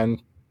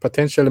and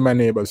potentially my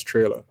neighbor's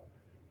trailer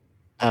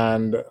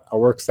and a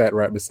work site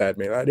right beside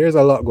me. Like, there's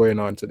a lot going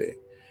on today.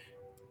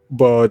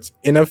 But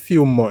in a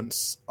few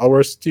months,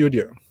 our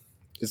studio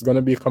is going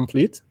to be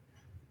complete.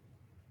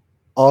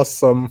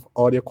 Awesome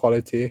audio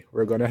quality.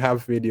 We're going to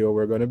have video.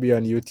 We're going to be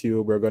on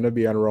YouTube. We're going to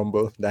be on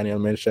Rumble. Daniel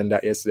mentioned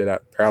that yesterday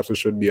that perhaps we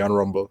should be on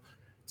Rumble.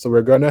 So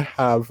we're going to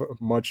have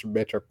much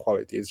better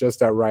quality. It's just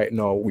that right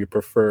now we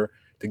prefer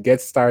to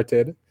get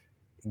started,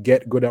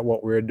 get good at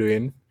what we're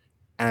doing,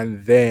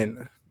 and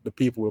then the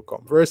people will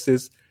come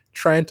versus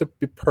trying to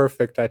be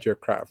perfect at your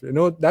craft.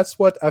 That's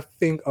what I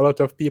think a lot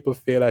of people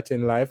fail at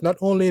in life, not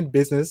only in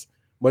business,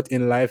 but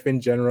in life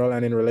in general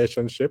and in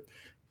relationship.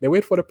 They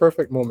wait for the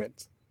perfect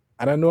moment.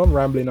 And I know I'm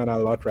rambling on a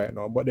lot right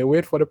now, but they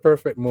wait for the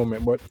perfect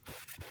moment. But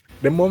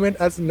the moment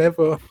has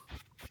never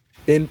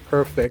been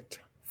perfect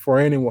for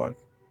anyone,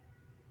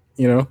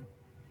 you know?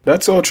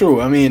 That's so true.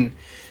 I mean,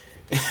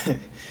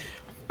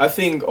 I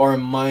think our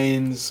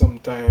minds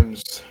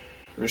sometimes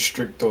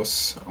restrict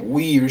us.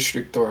 We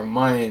restrict our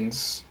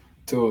minds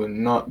to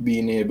not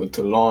being able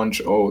to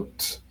launch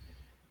out.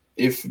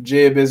 If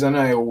Jabez and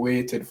I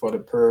waited for the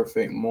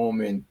perfect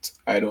moment,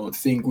 I don't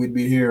think we'd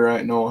be here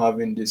right now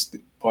having this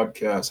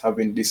podcast,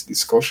 having this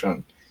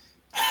discussion.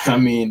 I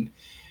mean,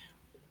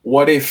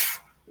 what if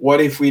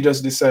we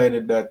just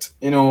decided that,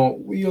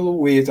 we'll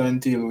wait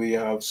until we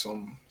have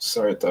some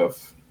sort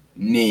of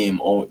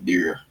name out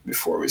there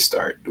before we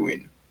start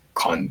doing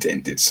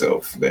content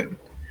itself then?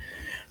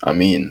 I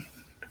mean,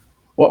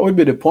 what would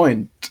be the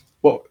point?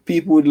 What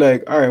people would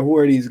like, all right, who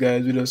are these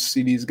guys? We just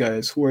see these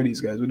guys. Who are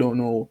these guys? We don't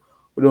know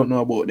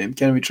about them.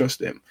 Can we trust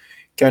them?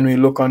 Can we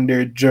look on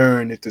their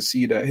journey to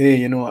see that,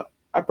 hey,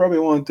 I probably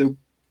want to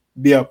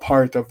be a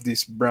part of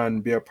this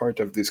brand, be a part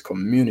of this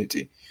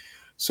community.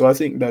 So I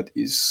think that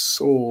is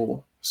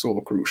so, so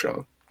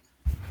crucial.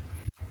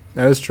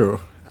 That is true.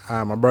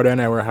 My brother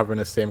and I were having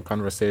the same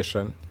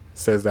conversation.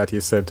 Says that he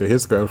said to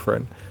his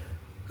girlfriend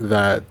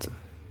that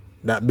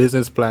that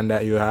business plan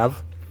that you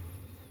have,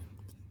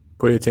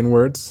 put it in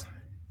words,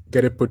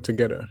 get it put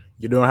together.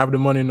 You don't have the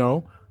money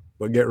now,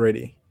 but get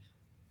ready.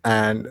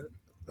 And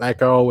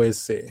like I always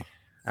say,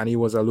 and he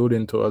was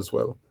alluding to as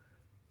well,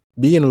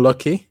 being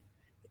lucky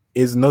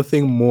is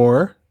nothing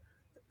more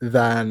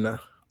than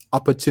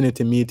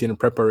opportunity meeting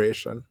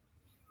preparation.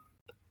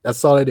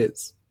 That's all it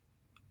is.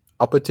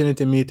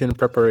 Opportunity meeting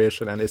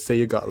preparation, and they say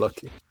you got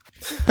lucky.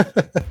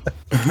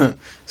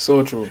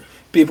 So true.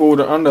 People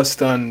would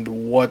understand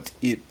what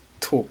it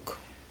took.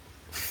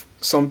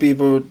 Some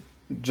people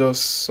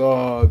just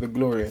saw the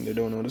glory and they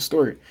don't know the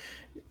story.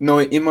 Now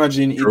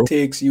imagine it True.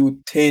 takes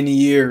you 10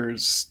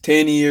 years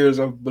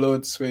of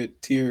blood, sweat,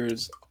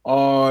 tears,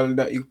 all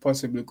that you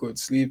possibly could,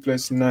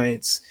 sleepless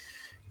nights,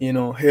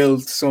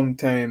 health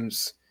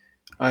sometimes.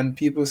 And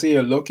people say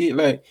you're lucky.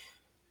 Like,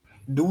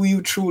 Do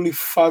you truly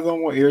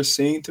fathom what you're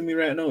saying to me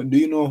right now? Do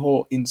you know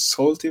how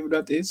insultive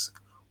that is?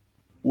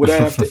 Would I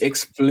have to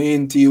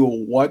explain to you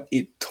what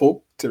it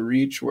took to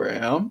reach where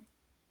I am?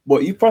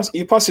 But you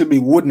possibly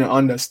wouldn't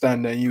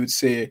understand, and you'd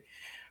say,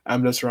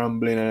 I'm just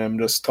rambling and I'm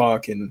just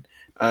talking,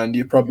 and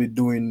you're probably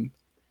doing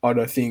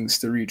other things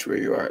to reach where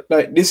you are.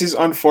 Like, this is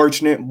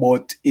unfortunate,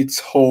 but it's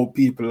how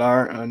people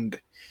are, and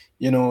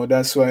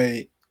that's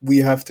why we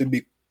have to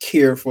be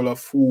careful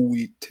of who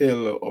we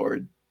tell our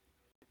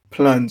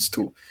plans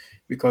to,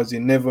 because you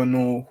never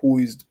know who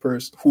is the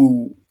person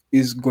who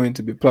is going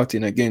to be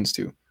plotting against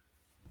you.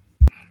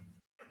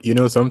 You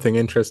know, something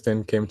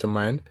interesting came to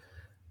mind.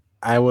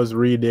 I was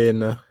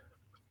reading,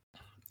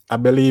 I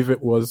believe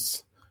it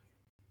was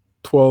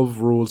 12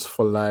 Rules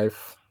for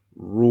Life,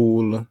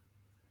 Rule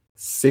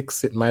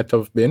 6, it might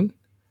have been,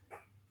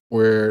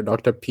 where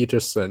Dr.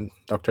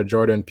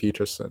 Jordan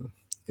Peterson,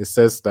 it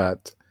says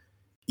that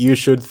you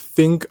should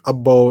think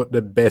about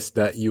the best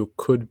that you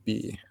could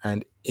be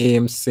and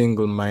aim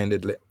single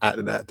mindedly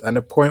at that. And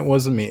the point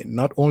was made,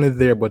 not only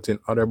there, but in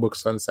other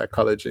books on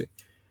psychology,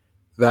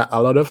 that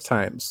a lot of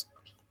times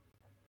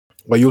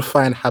what you'll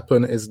find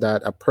happen is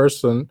that a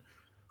person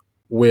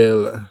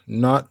will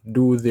not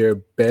do their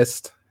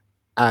best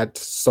at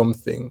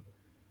something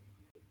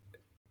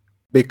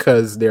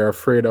because they're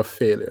afraid of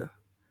failure.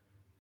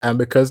 And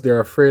because they're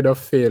afraid of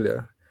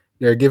failure,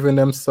 they're giving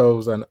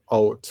themselves an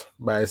out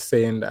by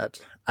saying that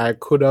I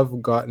could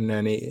have gotten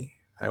an A.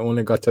 I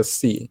only got a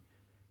C.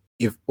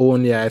 If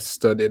only I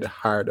studied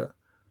harder,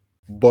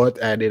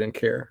 but I didn't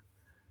care.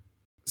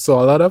 So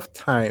a lot of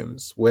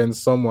times when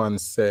someone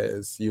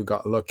says you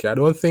got lucky, I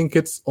don't think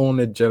it's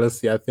only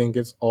jealousy. I think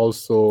it's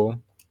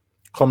also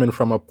coming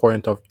from a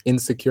point of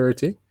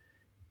insecurity.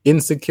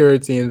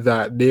 Insecurity in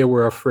that they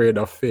were afraid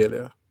of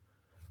failure.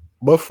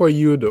 But for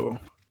you though,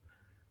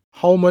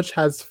 how much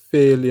has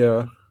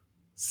failure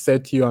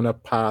set you on a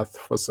path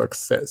for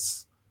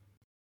success?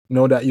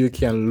 Know that you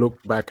can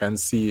look back and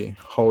see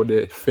how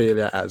the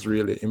failure has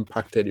really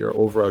impacted your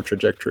overall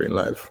trajectory in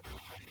life.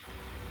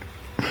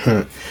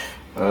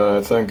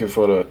 Thank you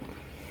for that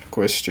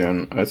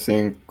question. I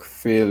think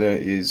failure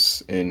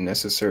is a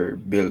necessary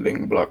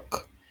building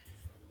block.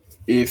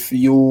 If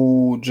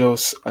you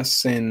just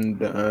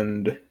ascend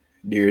and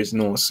there is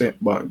no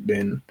setback,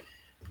 then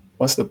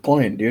what's the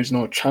point? There's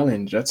no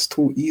challenge. That's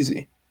too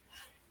easy.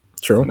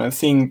 True. And I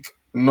think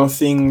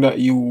nothing that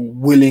you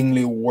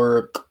willingly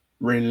work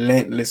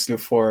relentlessly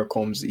for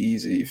comes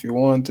easy. If you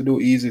want to do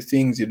easy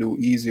things, you do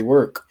easy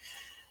work.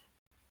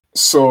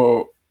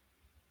 So,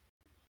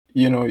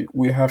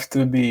 we have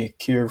to be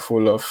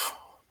careful of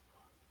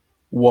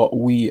what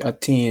we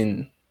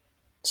attain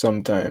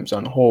sometimes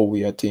and how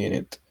we attain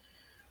it.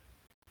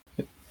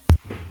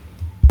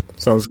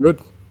 Sounds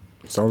good.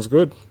 Sounds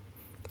good.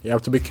 You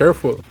have to be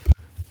careful.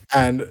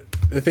 And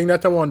the thing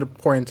that I want to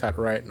point at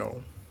right now,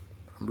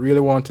 I really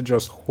want to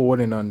just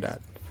hone in on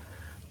that.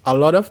 A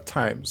lot of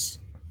times,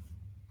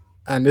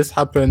 and this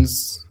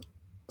happens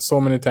so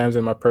many times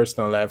in my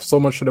personal life, so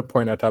much to the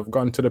point that I've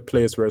gotten to the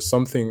place where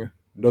something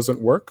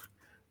doesn't work,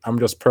 I'm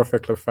just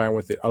perfectly fine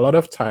with it. A lot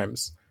of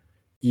times,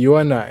 you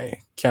and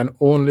I can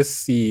only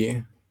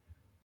see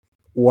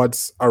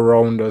what's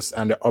around us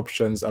and the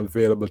options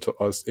available to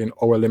us in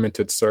our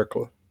limited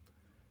circle.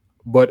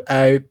 But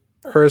I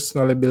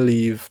personally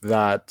believe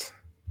that,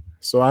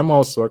 so I'm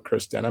also a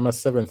Christian, I'm a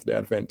Seventh day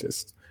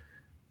Adventist.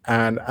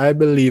 And I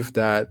believe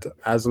that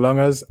as long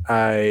as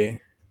I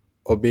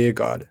obey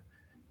God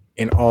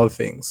in all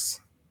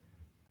things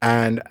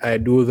and I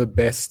do the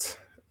best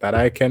that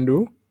I can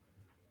do,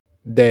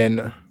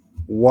 then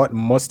what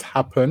must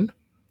happen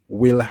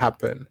will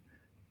happen.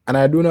 And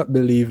I do not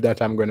believe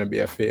that I'm going to be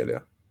a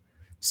failure.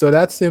 So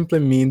that simply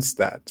means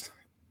that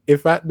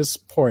if at this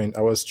point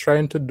I was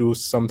trying to do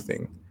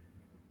something,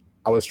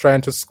 I was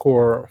trying to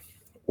score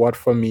what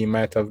for me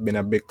might have been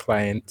a big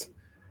client,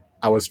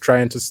 I was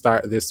trying to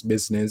start this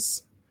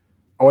business,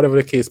 or whatever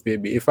the case may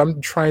be, if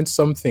I'm trying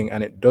something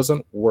and it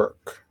doesn't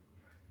work,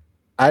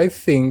 I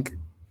think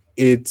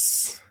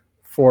it's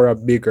for a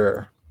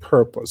bigger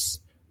purpose,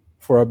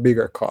 for a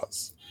bigger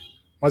cause.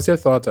 What's your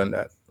thought on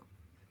that?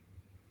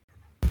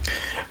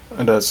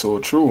 And that's so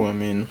true. I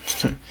mean,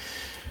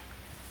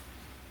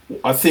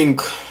 I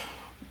think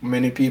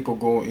many people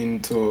go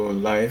into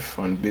life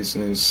and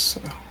business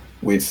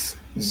with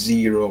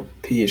zero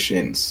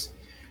patience.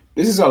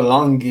 This is a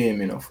long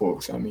game,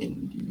 folks. I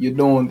mean, you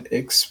don't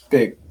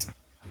expect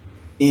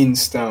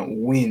instant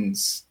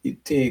wins.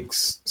 It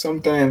takes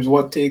sometimes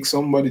what takes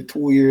somebody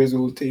 2 years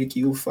will take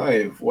you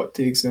five. What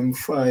takes them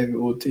five it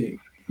will take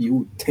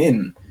you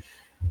 10.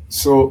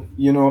 So,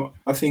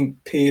 I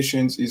think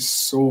patience is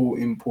so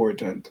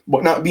important.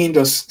 But not being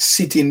just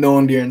sitting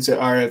down there and say,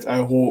 all right, I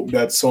hope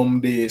that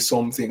someday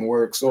something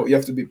works. So you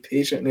have to be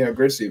patiently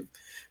aggressive.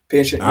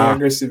 Patiently Ah,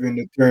 aggressive in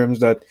the terms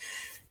that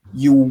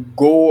you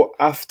go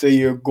after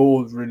your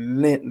goals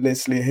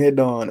relentlessly head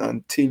on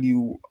until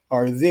you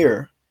are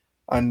there.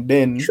 And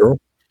then true.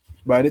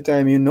 by the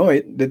time you know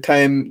it, the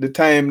time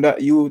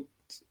that you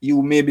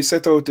maybe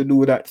set out to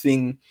do that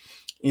thing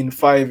in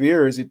 5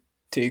 years, it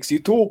takes you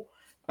two.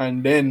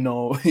 And then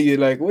now you're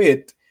like,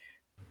 wait,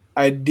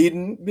 I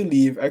didn't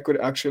believe I could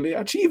actually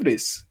achieve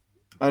this.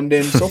 And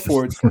then so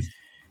forth.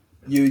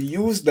 You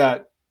use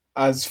that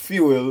as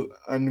fuel,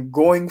 and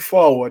going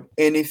forward,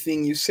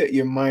 anything you set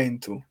your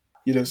mind to,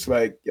 you just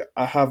like,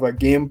 I have a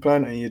game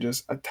plan and you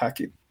just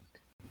attack it.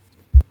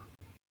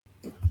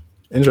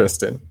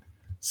 Interesting.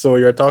 So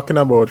you're talking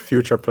about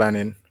future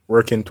planning,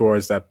 working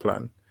towards that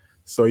plan.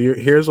 So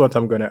here's what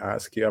I'm going to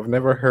ask you. I've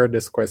never heard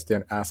this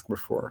question asked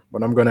before,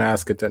 but I'm going to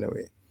ask it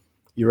anyway.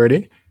 You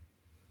ready?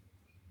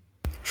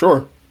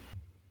 Sure.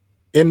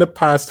 In the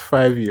past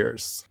 5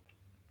 years,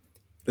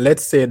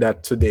 let's say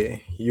that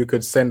today you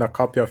could send a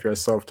copy of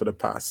yourself to the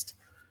past.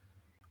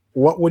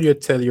 What would you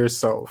tell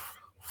yourself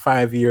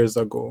 5 years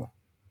ago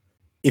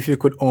if you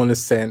could only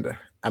send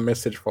a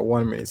message for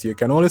 1 minute? So you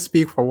can only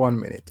speak for 1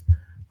 minute.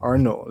 Or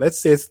no, let's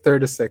say it's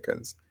 30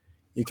 seconds.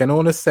 You can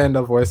only send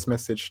a voice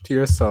message to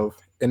yourself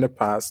in the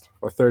past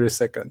for 30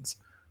 seconds.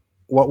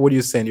 What would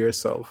you send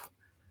yourself?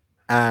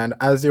 And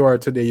as you are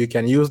today, you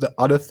can use the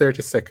other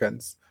 30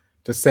 seconds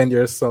to send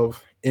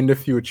yourself in the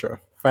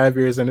future, 5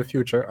 years in the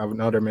future,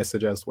 another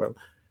message as well.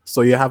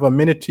 So you have a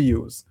minute to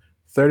use,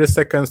 30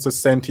 seconds to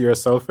send to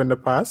yourself in the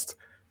past,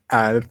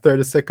 and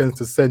 30 seconds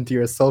to send to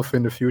yourself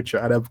in the future.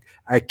 And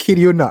I kid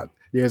you not,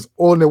 there's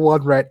only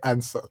one right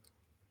answer.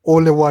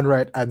 Only one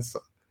right answer.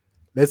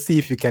 Let's see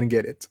if you can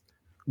get it.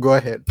 Go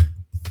ahead.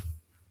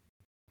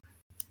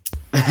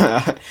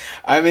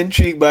 I'm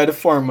intrigued by the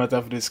format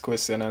of this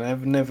question, and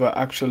I've never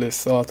actually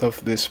thought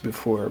of this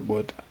before.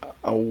 But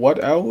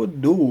what I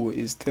would do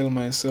is tell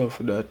myself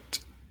that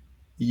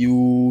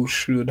you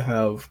should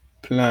have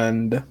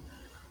planned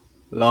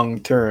long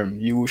term.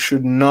 You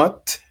should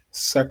not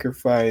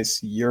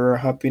sacrifice your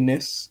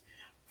happiness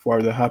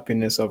for the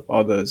happiness of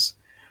others.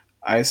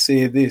 I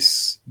say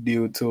this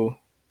due to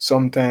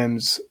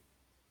sometimes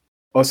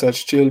us as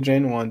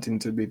children wanting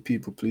to be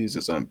people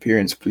pleasers and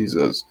parents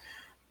pleasers,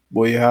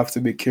 but you have to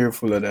be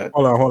careful of that.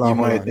 Hold on, hold You on,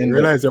 hold might on. You end up.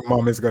 realize your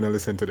mom is going to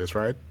listen to this,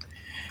 right?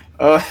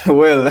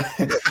 Well,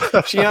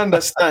 she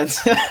understands.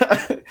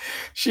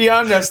 She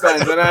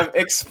understands, and I've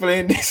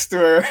explained this to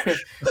her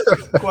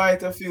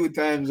quite a few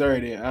times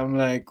already. I'm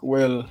like,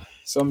 well,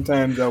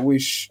 sometimes I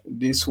wish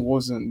this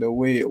wasn't the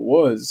way it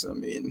was. I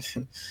mean,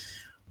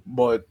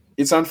 but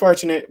it's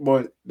unfortunate,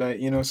 but that,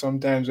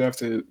 sometimes we have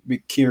to be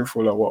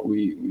careful of what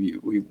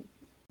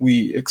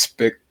we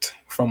expect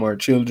from our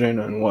children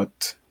and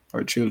what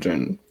our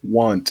children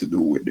want to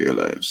do with their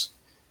lives.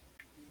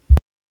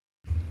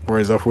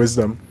 Words of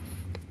wisdom.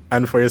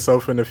 And for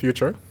yourself in the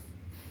future?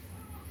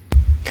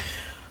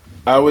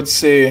 I would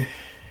say,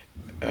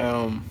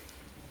 um,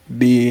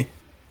 be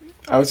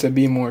I would say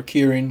be more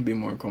caring, be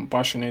more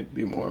compassionate,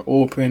 be more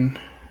open,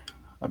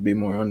 be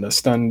more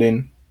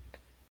understanding.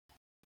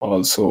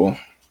 Also,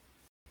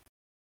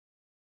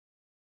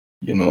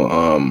 you know,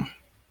 um,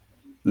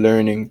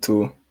 learning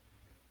to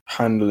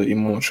handle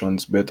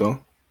emotions better,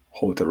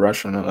 how to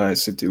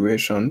rationalize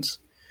situations,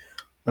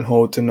 and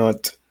how to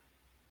not,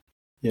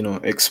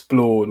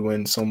 explode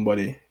when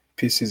somebody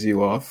pisses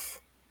you off.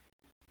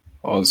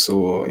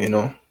 Also,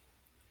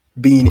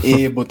 being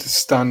able to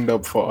stand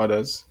up for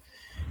others,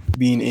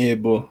 being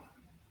able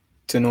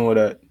to know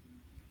that,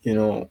 you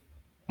know,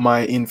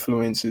 my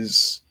influence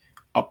is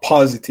a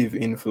positive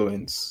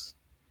influence.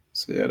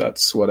 So yeah,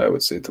 that's what I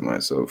would say to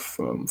myself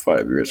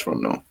 5 years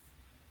from now.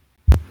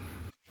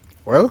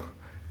 Well,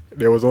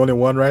 there was only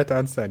one right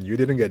answer and you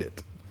didn't get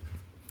it.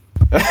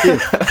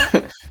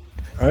 If,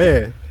 oh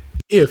yeah,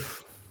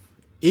 if,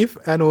 if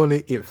and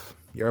only if,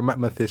 you're a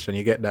mathematician,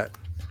 you get that.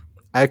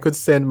 I could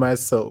send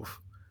myself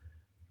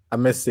a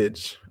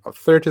message of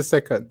 30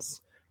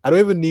 seconds. I don't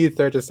even need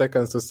 30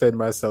 seconds to send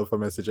myself a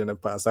message in the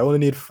past. I only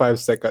need 5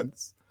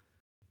 seconds.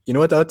 You know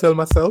what I'll tell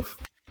myself?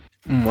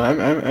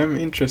 I'm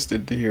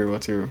interested to hear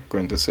what you're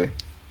going to say.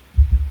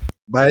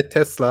 Buy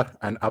Tesla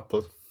and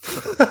Apple.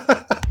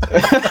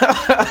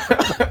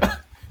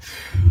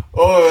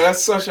 Oh,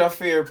 that's such a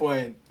fair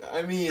point.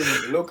 I mean,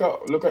 look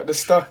at the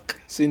stock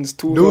since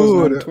Dude,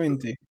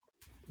 2020. It's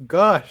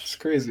gosh.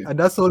 crazy. And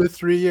that's only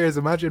 3 years.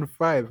 Imagine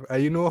 5.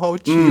 And you know how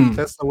cheap Mm,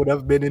 Tesla would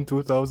have been in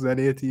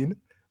 2018?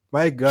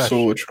 My gosh.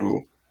 so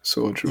true.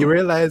 So You true.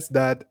 realize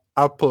that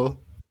Apple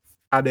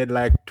added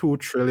like $2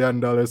 trillion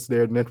to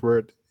their net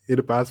worth in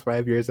the past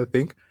 5 years, I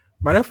think.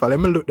 Matter of fact, let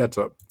me look that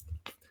up.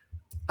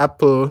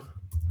 Apple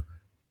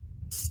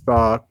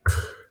stock,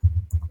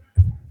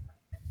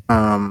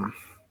 um,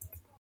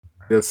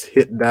 just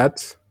hit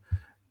that,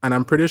 and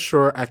I'm pretty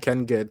sure I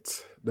can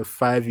get the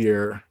 5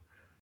 year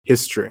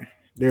history.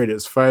 There it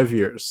is, 5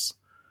 years.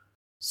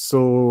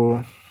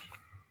 So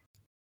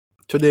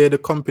today the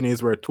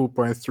companies were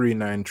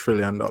 $2.39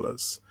 trillion. All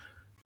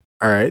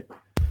right. So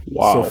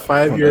Wow.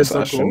 five Oh, that's years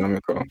ago,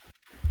 astronomical.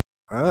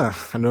 I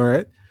know,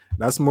 right?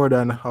 That's more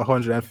than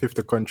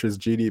 150 countries'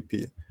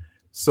 GDP.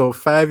 So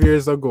 5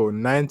 years ago,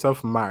 9th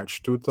of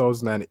March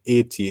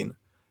 2018,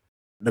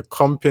 the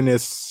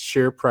company's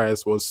share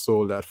price was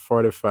sold at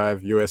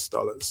 45 US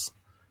dollars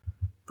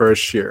per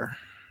share.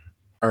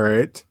 All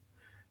right.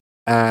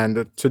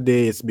 And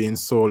today it's being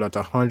sold at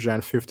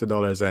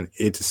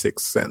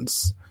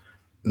 $150.86.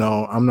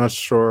 No, I'm not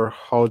sure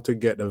how to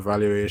get the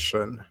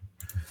valuation.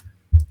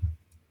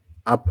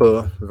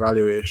 Apple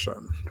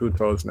valuation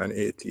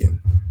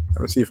 2018.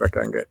 Let me see if I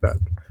can get that.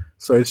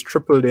 So it's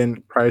tripled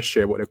in price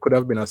share, but it could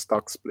have been a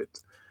stock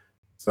split.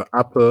 So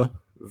Apple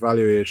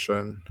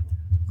valuation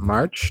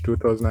March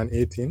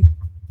 2018.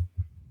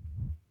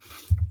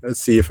 Let's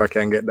see if I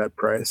can get that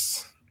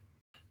price.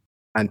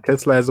 And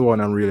Tesla is the one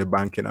I'm really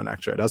banking on,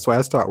 actually. That's why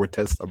I start with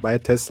Tesla. Buy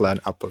Tesla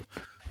and Apple.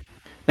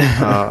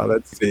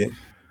 Let's see.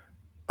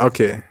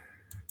 Okay.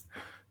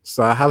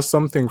 So I have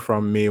something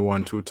from May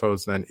 1,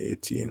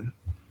 2018.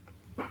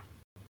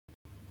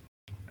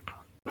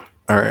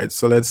 All right.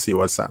 So let's see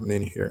what's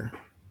happening here.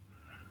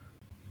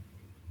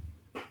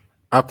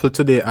 Apple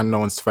today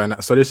announced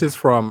so this is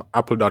from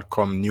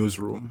apple.com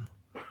newsroom.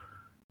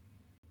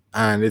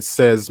 And it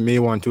says May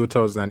 1,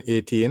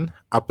 2018,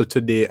 Apple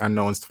today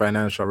announced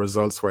financial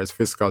results for its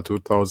fiscal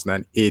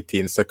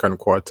 2018 second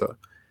quarter,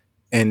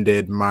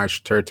 ended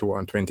March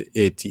 31,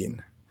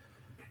 2018.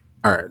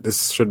 All right,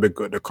 this should be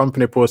good. The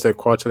company posted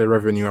quarterly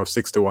revenue of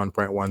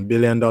 $61.1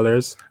 billion,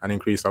 an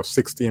increase of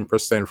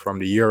 16% from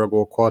the year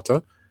ago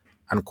quarter,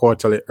 and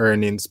quarterly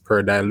earnings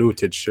per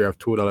diluted share of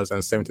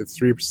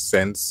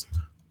 $2.73,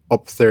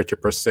 up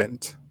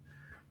 30%,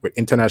 with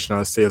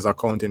international sales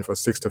accounting for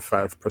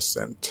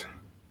 65%.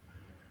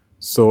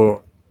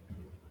 So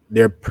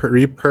they're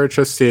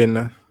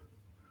repurchasing,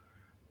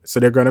 so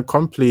they're going to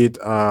complete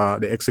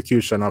the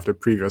execution of the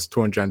previous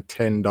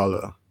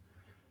 $210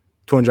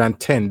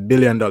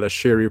 billion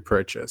share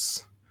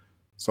repurchase.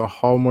 So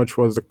how much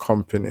was the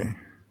company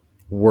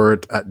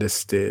worth at this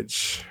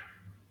stage?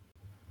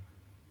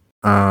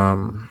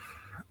 I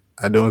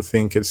don't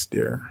think it's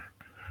there.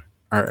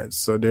 All right,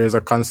 so there's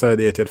a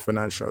consolidated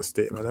financial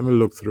statement. Let me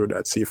look through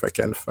that, see if I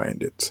can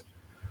find it.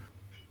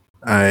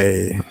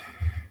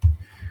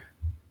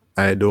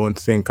 I don't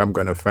think I'm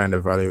going to find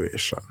a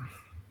valuation.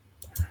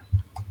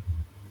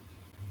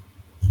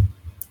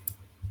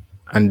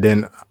 And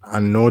then I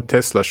know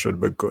Tesla should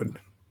be good.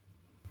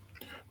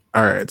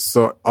 All right,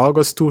 so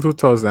August 2,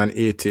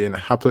 2018,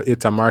 Apple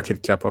hit a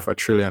market cap of $1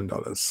 trillion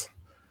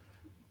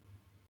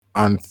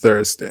on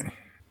Thursday.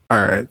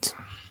 All right.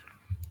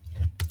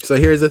 So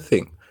here's the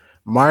thing.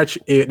 March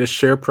 8, the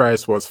share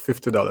price was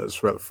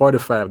 $50, well,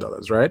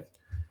 $45, right?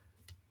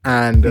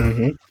 And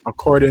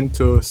according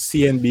to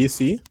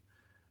CNBC,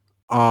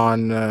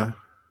 on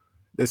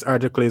this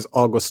article is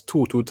August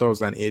 2,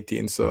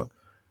 2018. So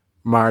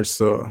March,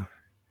 so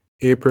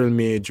April,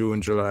 May,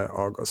 June, July,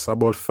 August. So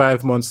about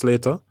 5 months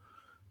later,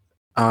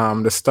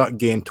 the stock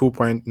gained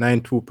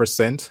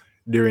 2.92%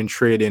 during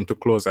trading to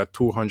close at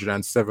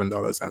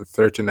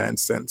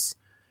 $207.39.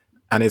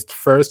 And it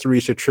first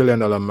reached $1 trillion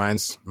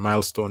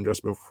milestone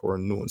just before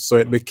noon. So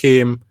it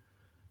became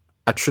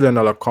a $1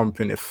 trillion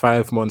company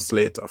 5 months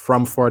later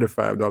from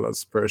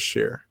 $45 per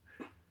share.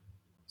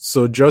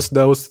 So just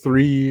those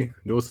three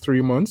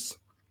months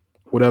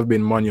would have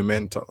been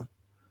monumental.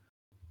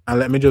 And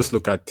let me just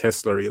look at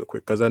Tesla real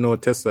quick, because I know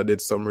Tesla did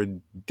some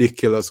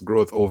ridiculous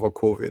growth over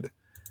COVID.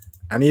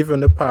 And even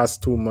the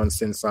past 2 months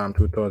since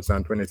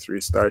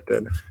 2023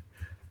 started.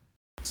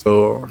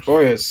 So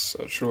yes,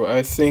 true.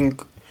 I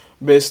think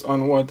based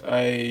on what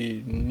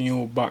I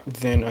knew back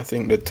then, I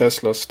think the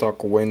Tesla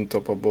stock went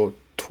up about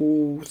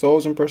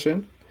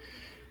 2,000%.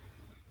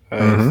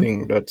 I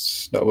think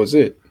that was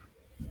it.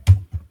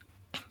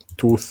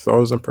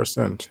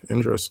 2,000%.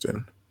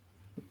 Interesting.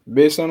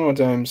 Based on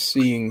what I'm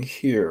seeing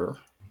here,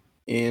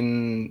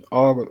 in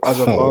August, as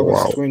of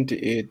August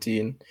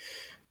 2018,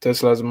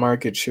 Tesla's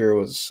market share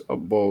was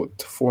about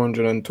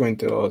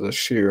 $420 a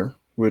share,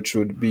 which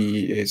would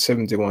be a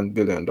 $71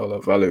 billion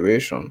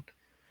valuation.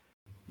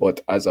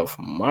 But as of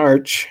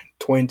March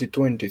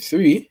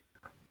 2023,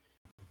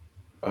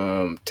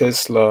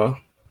 Tesla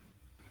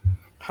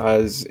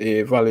has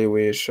a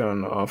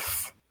valuation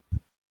of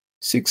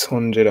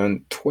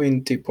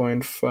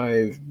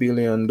 $620.5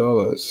 billion.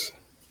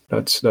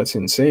 That's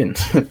insane.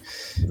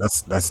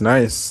 That's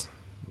nice.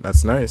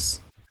 That's nice.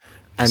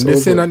 And So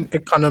this in good. an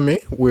economy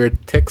where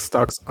tech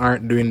stocks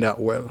aren't doing that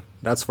well.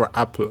 That's for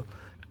Apple.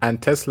 And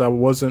Tesla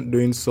wasn't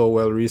doing so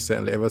well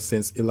recently, ever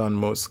since Elon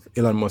Musk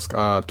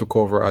took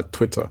over at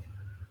Twitter.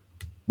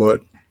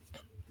 But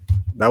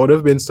that would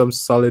have been some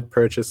solid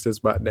purchases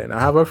back then. I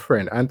have a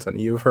friend,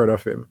 Anthony, you've heard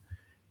of him,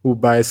 who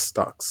buys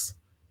stocks.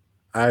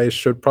 I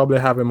should probably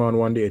have him on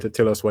one day to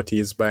tell us what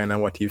he's buying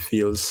and what he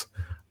feels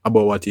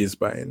about what he's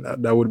buying.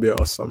 That would be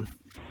awesome.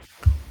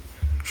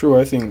 True,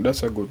 I think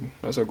that's a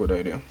good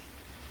idea.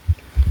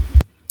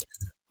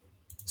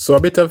 So a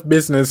bit of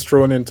business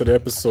thrown into the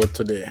episode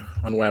today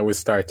on why we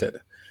started.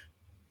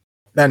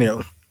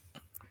 Daniel,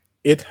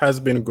 it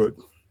has been good.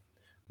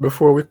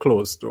 Before we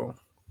close though,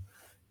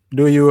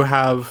 do you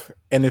have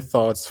any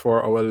thoughts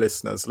for our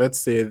listeners? Let's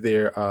say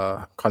they're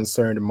a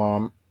concerned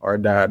mom or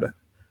dad,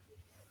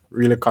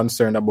 really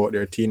concerned about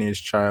their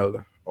teenage child,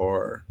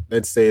 or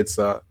let's say it's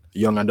a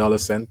young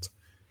adolescent.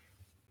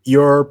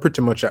 You're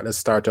pretty much at the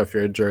start of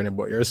your journey,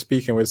 but you're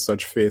speaking with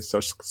such faith,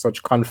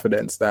 such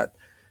confidence that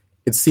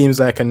it seems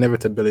like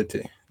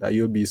inevitability that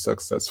you'll be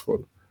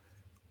successful.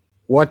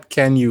 what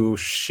can you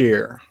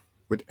share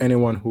with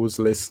anyone who's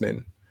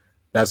listening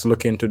that's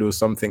looking to do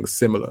something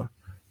similar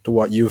to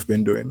what you've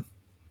been doing?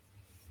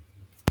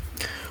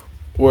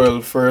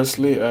 Well,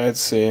 firstly, I'd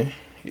say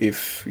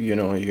if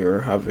you're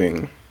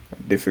having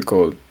a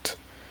difficult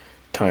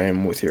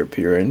time with your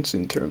parents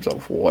in terms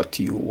of what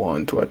you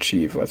want to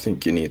achieve, I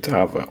think you need to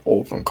have an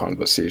open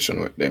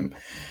conversation with them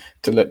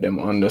to let them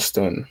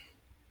understand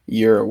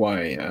your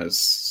why, as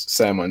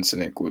Simon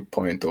Sinek would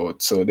point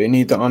out. So they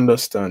need to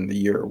understand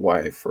your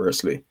why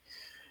firstly.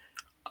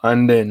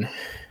 And then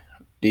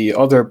the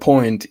other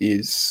point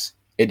is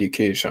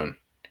education.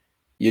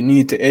 You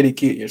need to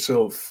educate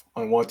yourself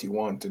on what you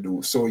want to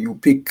do. So you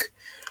pick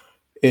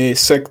a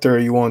sector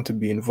you want to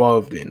be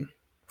involved in,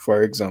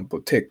 for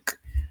example, tech,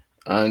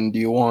 and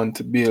you want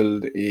to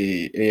build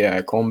a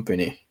AI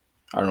company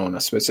around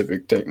a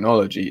specific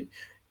technology.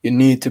 You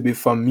need to be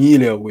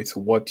familiar with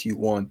what you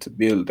want to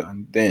build,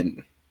 and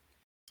then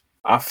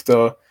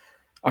after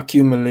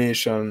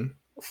accumulation,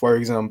 for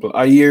example,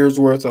 a year's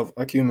worth of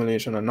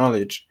accumulation of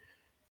knowledge,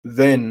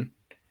 then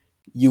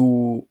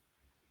you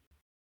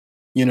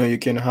you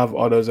can have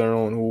others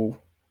around who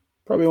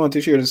probably want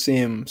to share the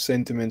same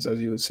sentiments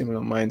as you, similar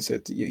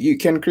mindset. You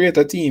can create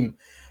a team,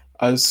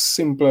 as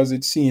simple as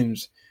it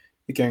seems.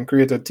 You can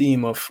create a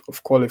team of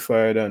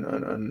qualified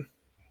and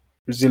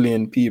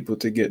resilient people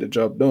to get the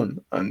job done.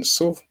 And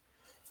so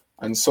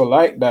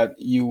like that,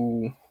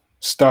 you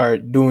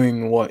start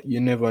doing what you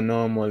never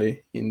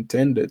normally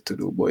intended to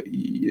do, but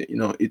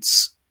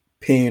it's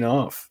paying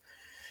off.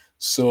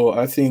 So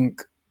I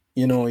think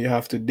you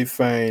have to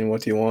define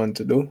what you want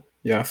to do.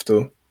 You have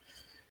to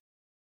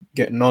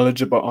get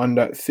knowledgeable on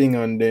that thing,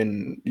 and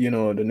then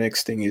the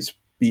next thing is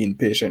being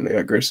patiently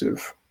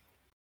aggressive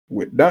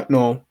with that.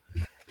 Now,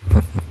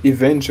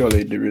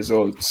 eventually the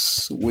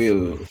results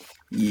will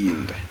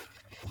yield.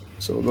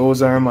 So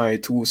those are my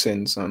 2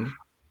 cents on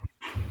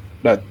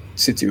that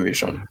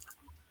situation.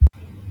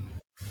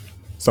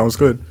 Sounds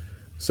good.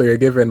 So you're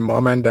giving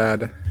mom and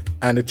dad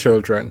and the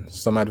children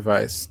some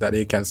advice that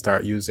they can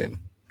start using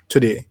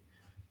today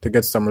to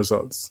get some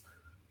results.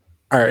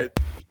 All right.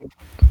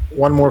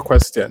 One more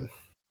question.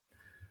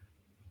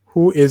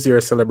 Who is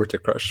your celebrity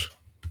crush?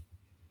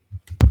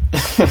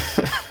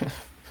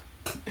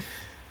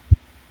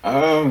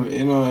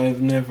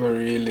 I've never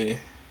really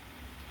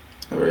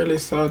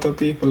thought of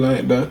people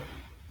like that,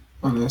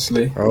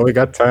 honestly. Oh, we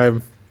got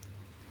time.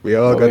 We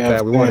all But we got have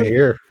time. We want to time.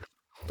 hear.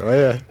 Oh,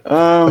 yeah.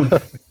 Um,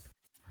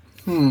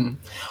 hmm.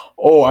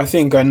 Oh, I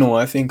think I know.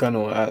 I think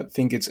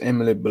it's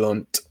Emily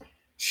Blunt.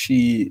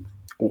 She,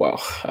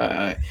 well,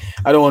 I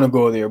don't want to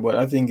go there, but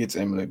I think it's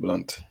Emily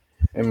Blunt.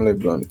 Emily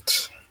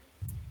Blunt.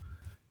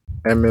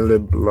 Emily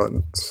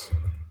Blunt.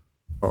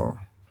 Oh,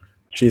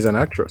 she's an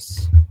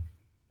actress,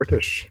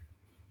 British.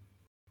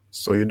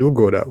 So you do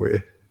go that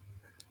way.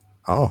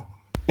 Oh,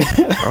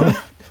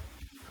 oh,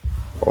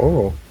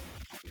 oh.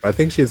 I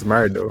think she's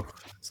married though.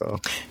 So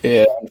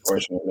Yeah,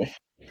 unfortunately.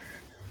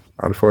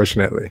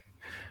 unfortunately,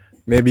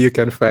 maybe you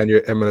can find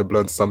your Emily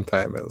Blunt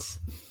sometime else.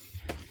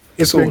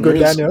 It's been Soon, good,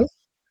 real soon. Daniel.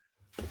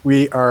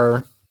 We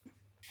are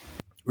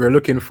we're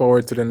looking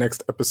forward to the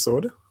next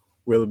episode.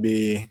 Will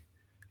be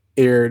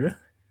aired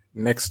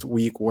next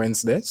week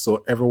Wednesday.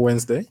 So every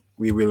Wednesday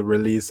we will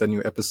release a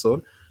new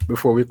episode.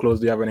 Before we close,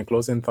 do you have any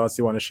closing thoughts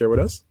you want to share with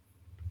us?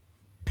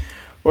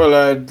 Well,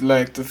 I'd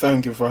like to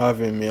thank you for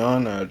having me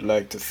on. I'd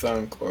like to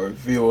thank our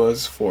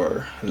viewers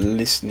for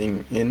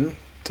listening in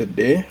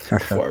today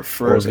for our Our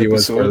first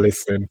viewers for episode.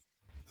 listening.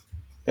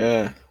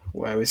 Yeah,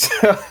 why we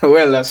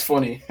well, that's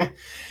funny.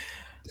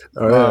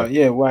 Oh yeah.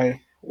 Yeah,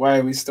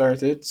 why we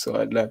started. So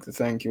I'd like to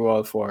thank you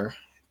all for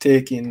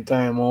taking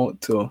time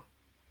out to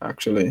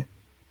actually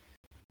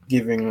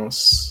giving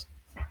us,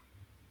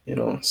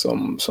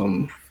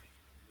 some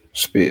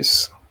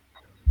space.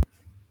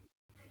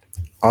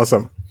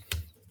 Awesome.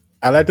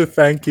 I'd like to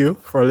thank you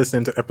for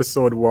listening to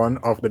episode 1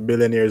 of the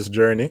Billionaires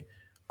Journey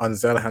on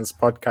Zelhan's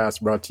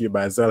podcast, brought to you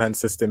by Zelhan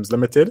Systems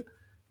Limited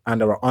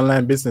and our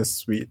online business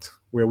suite,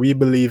 where we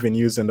believe in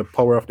using the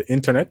power of the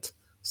internet,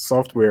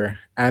 software,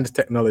 and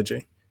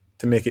technology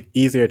to make it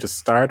easier to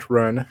start,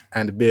 run,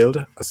 and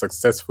build a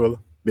successful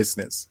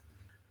business.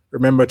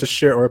 Remember to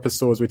share our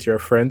episodes with your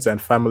friends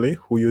and family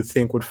who you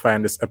think would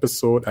find this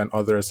episode and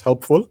others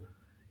helpful.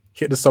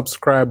 Hit the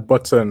subscribe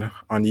button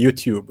on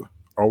YouTube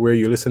or where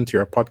you listen to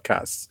your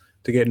podcasts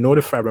to get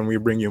notified when we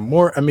bring you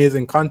more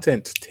amazing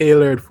content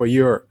tailored for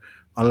your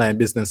online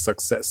business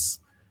success.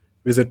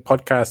 Visit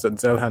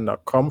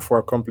podcast.zelhan.com for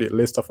a complete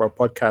list of our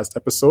podcast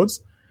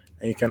episodes.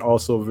 And you can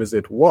also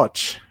visit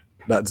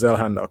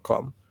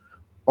watch.zelhan.com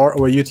or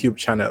our YouTube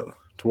channel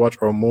to watch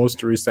our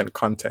most recent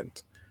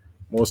content.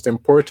 Most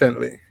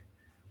importantly,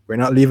 we're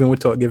not leaving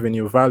without giving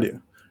you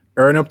value.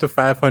 Earn up to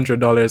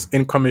 $500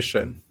 in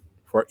commission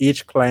for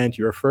each client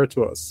you refer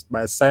to us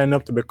by signing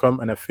up to become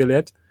an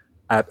affiliate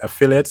at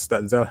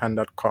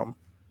affiliates.zelhan.com.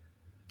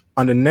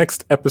 On the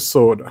next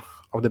episode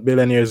of the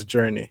Billionaire's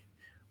Journey,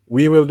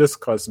 we will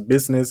discuss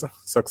business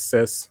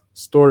success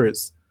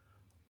stories,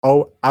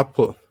 how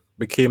Apple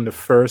became the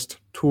first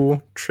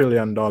 $2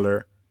 trillion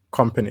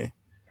company,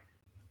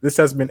 This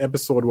has been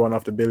episode 1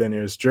 of the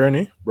Billionaires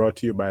Journey, brought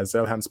to you by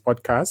Zelhan's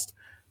Podcast.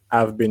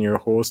 I've been your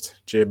host,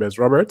 Jabez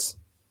Roberts.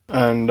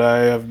 And I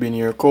have been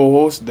your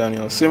co-host,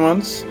 Daniel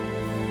Simmons.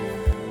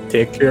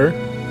 Take care.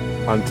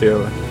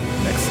 Until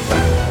next time.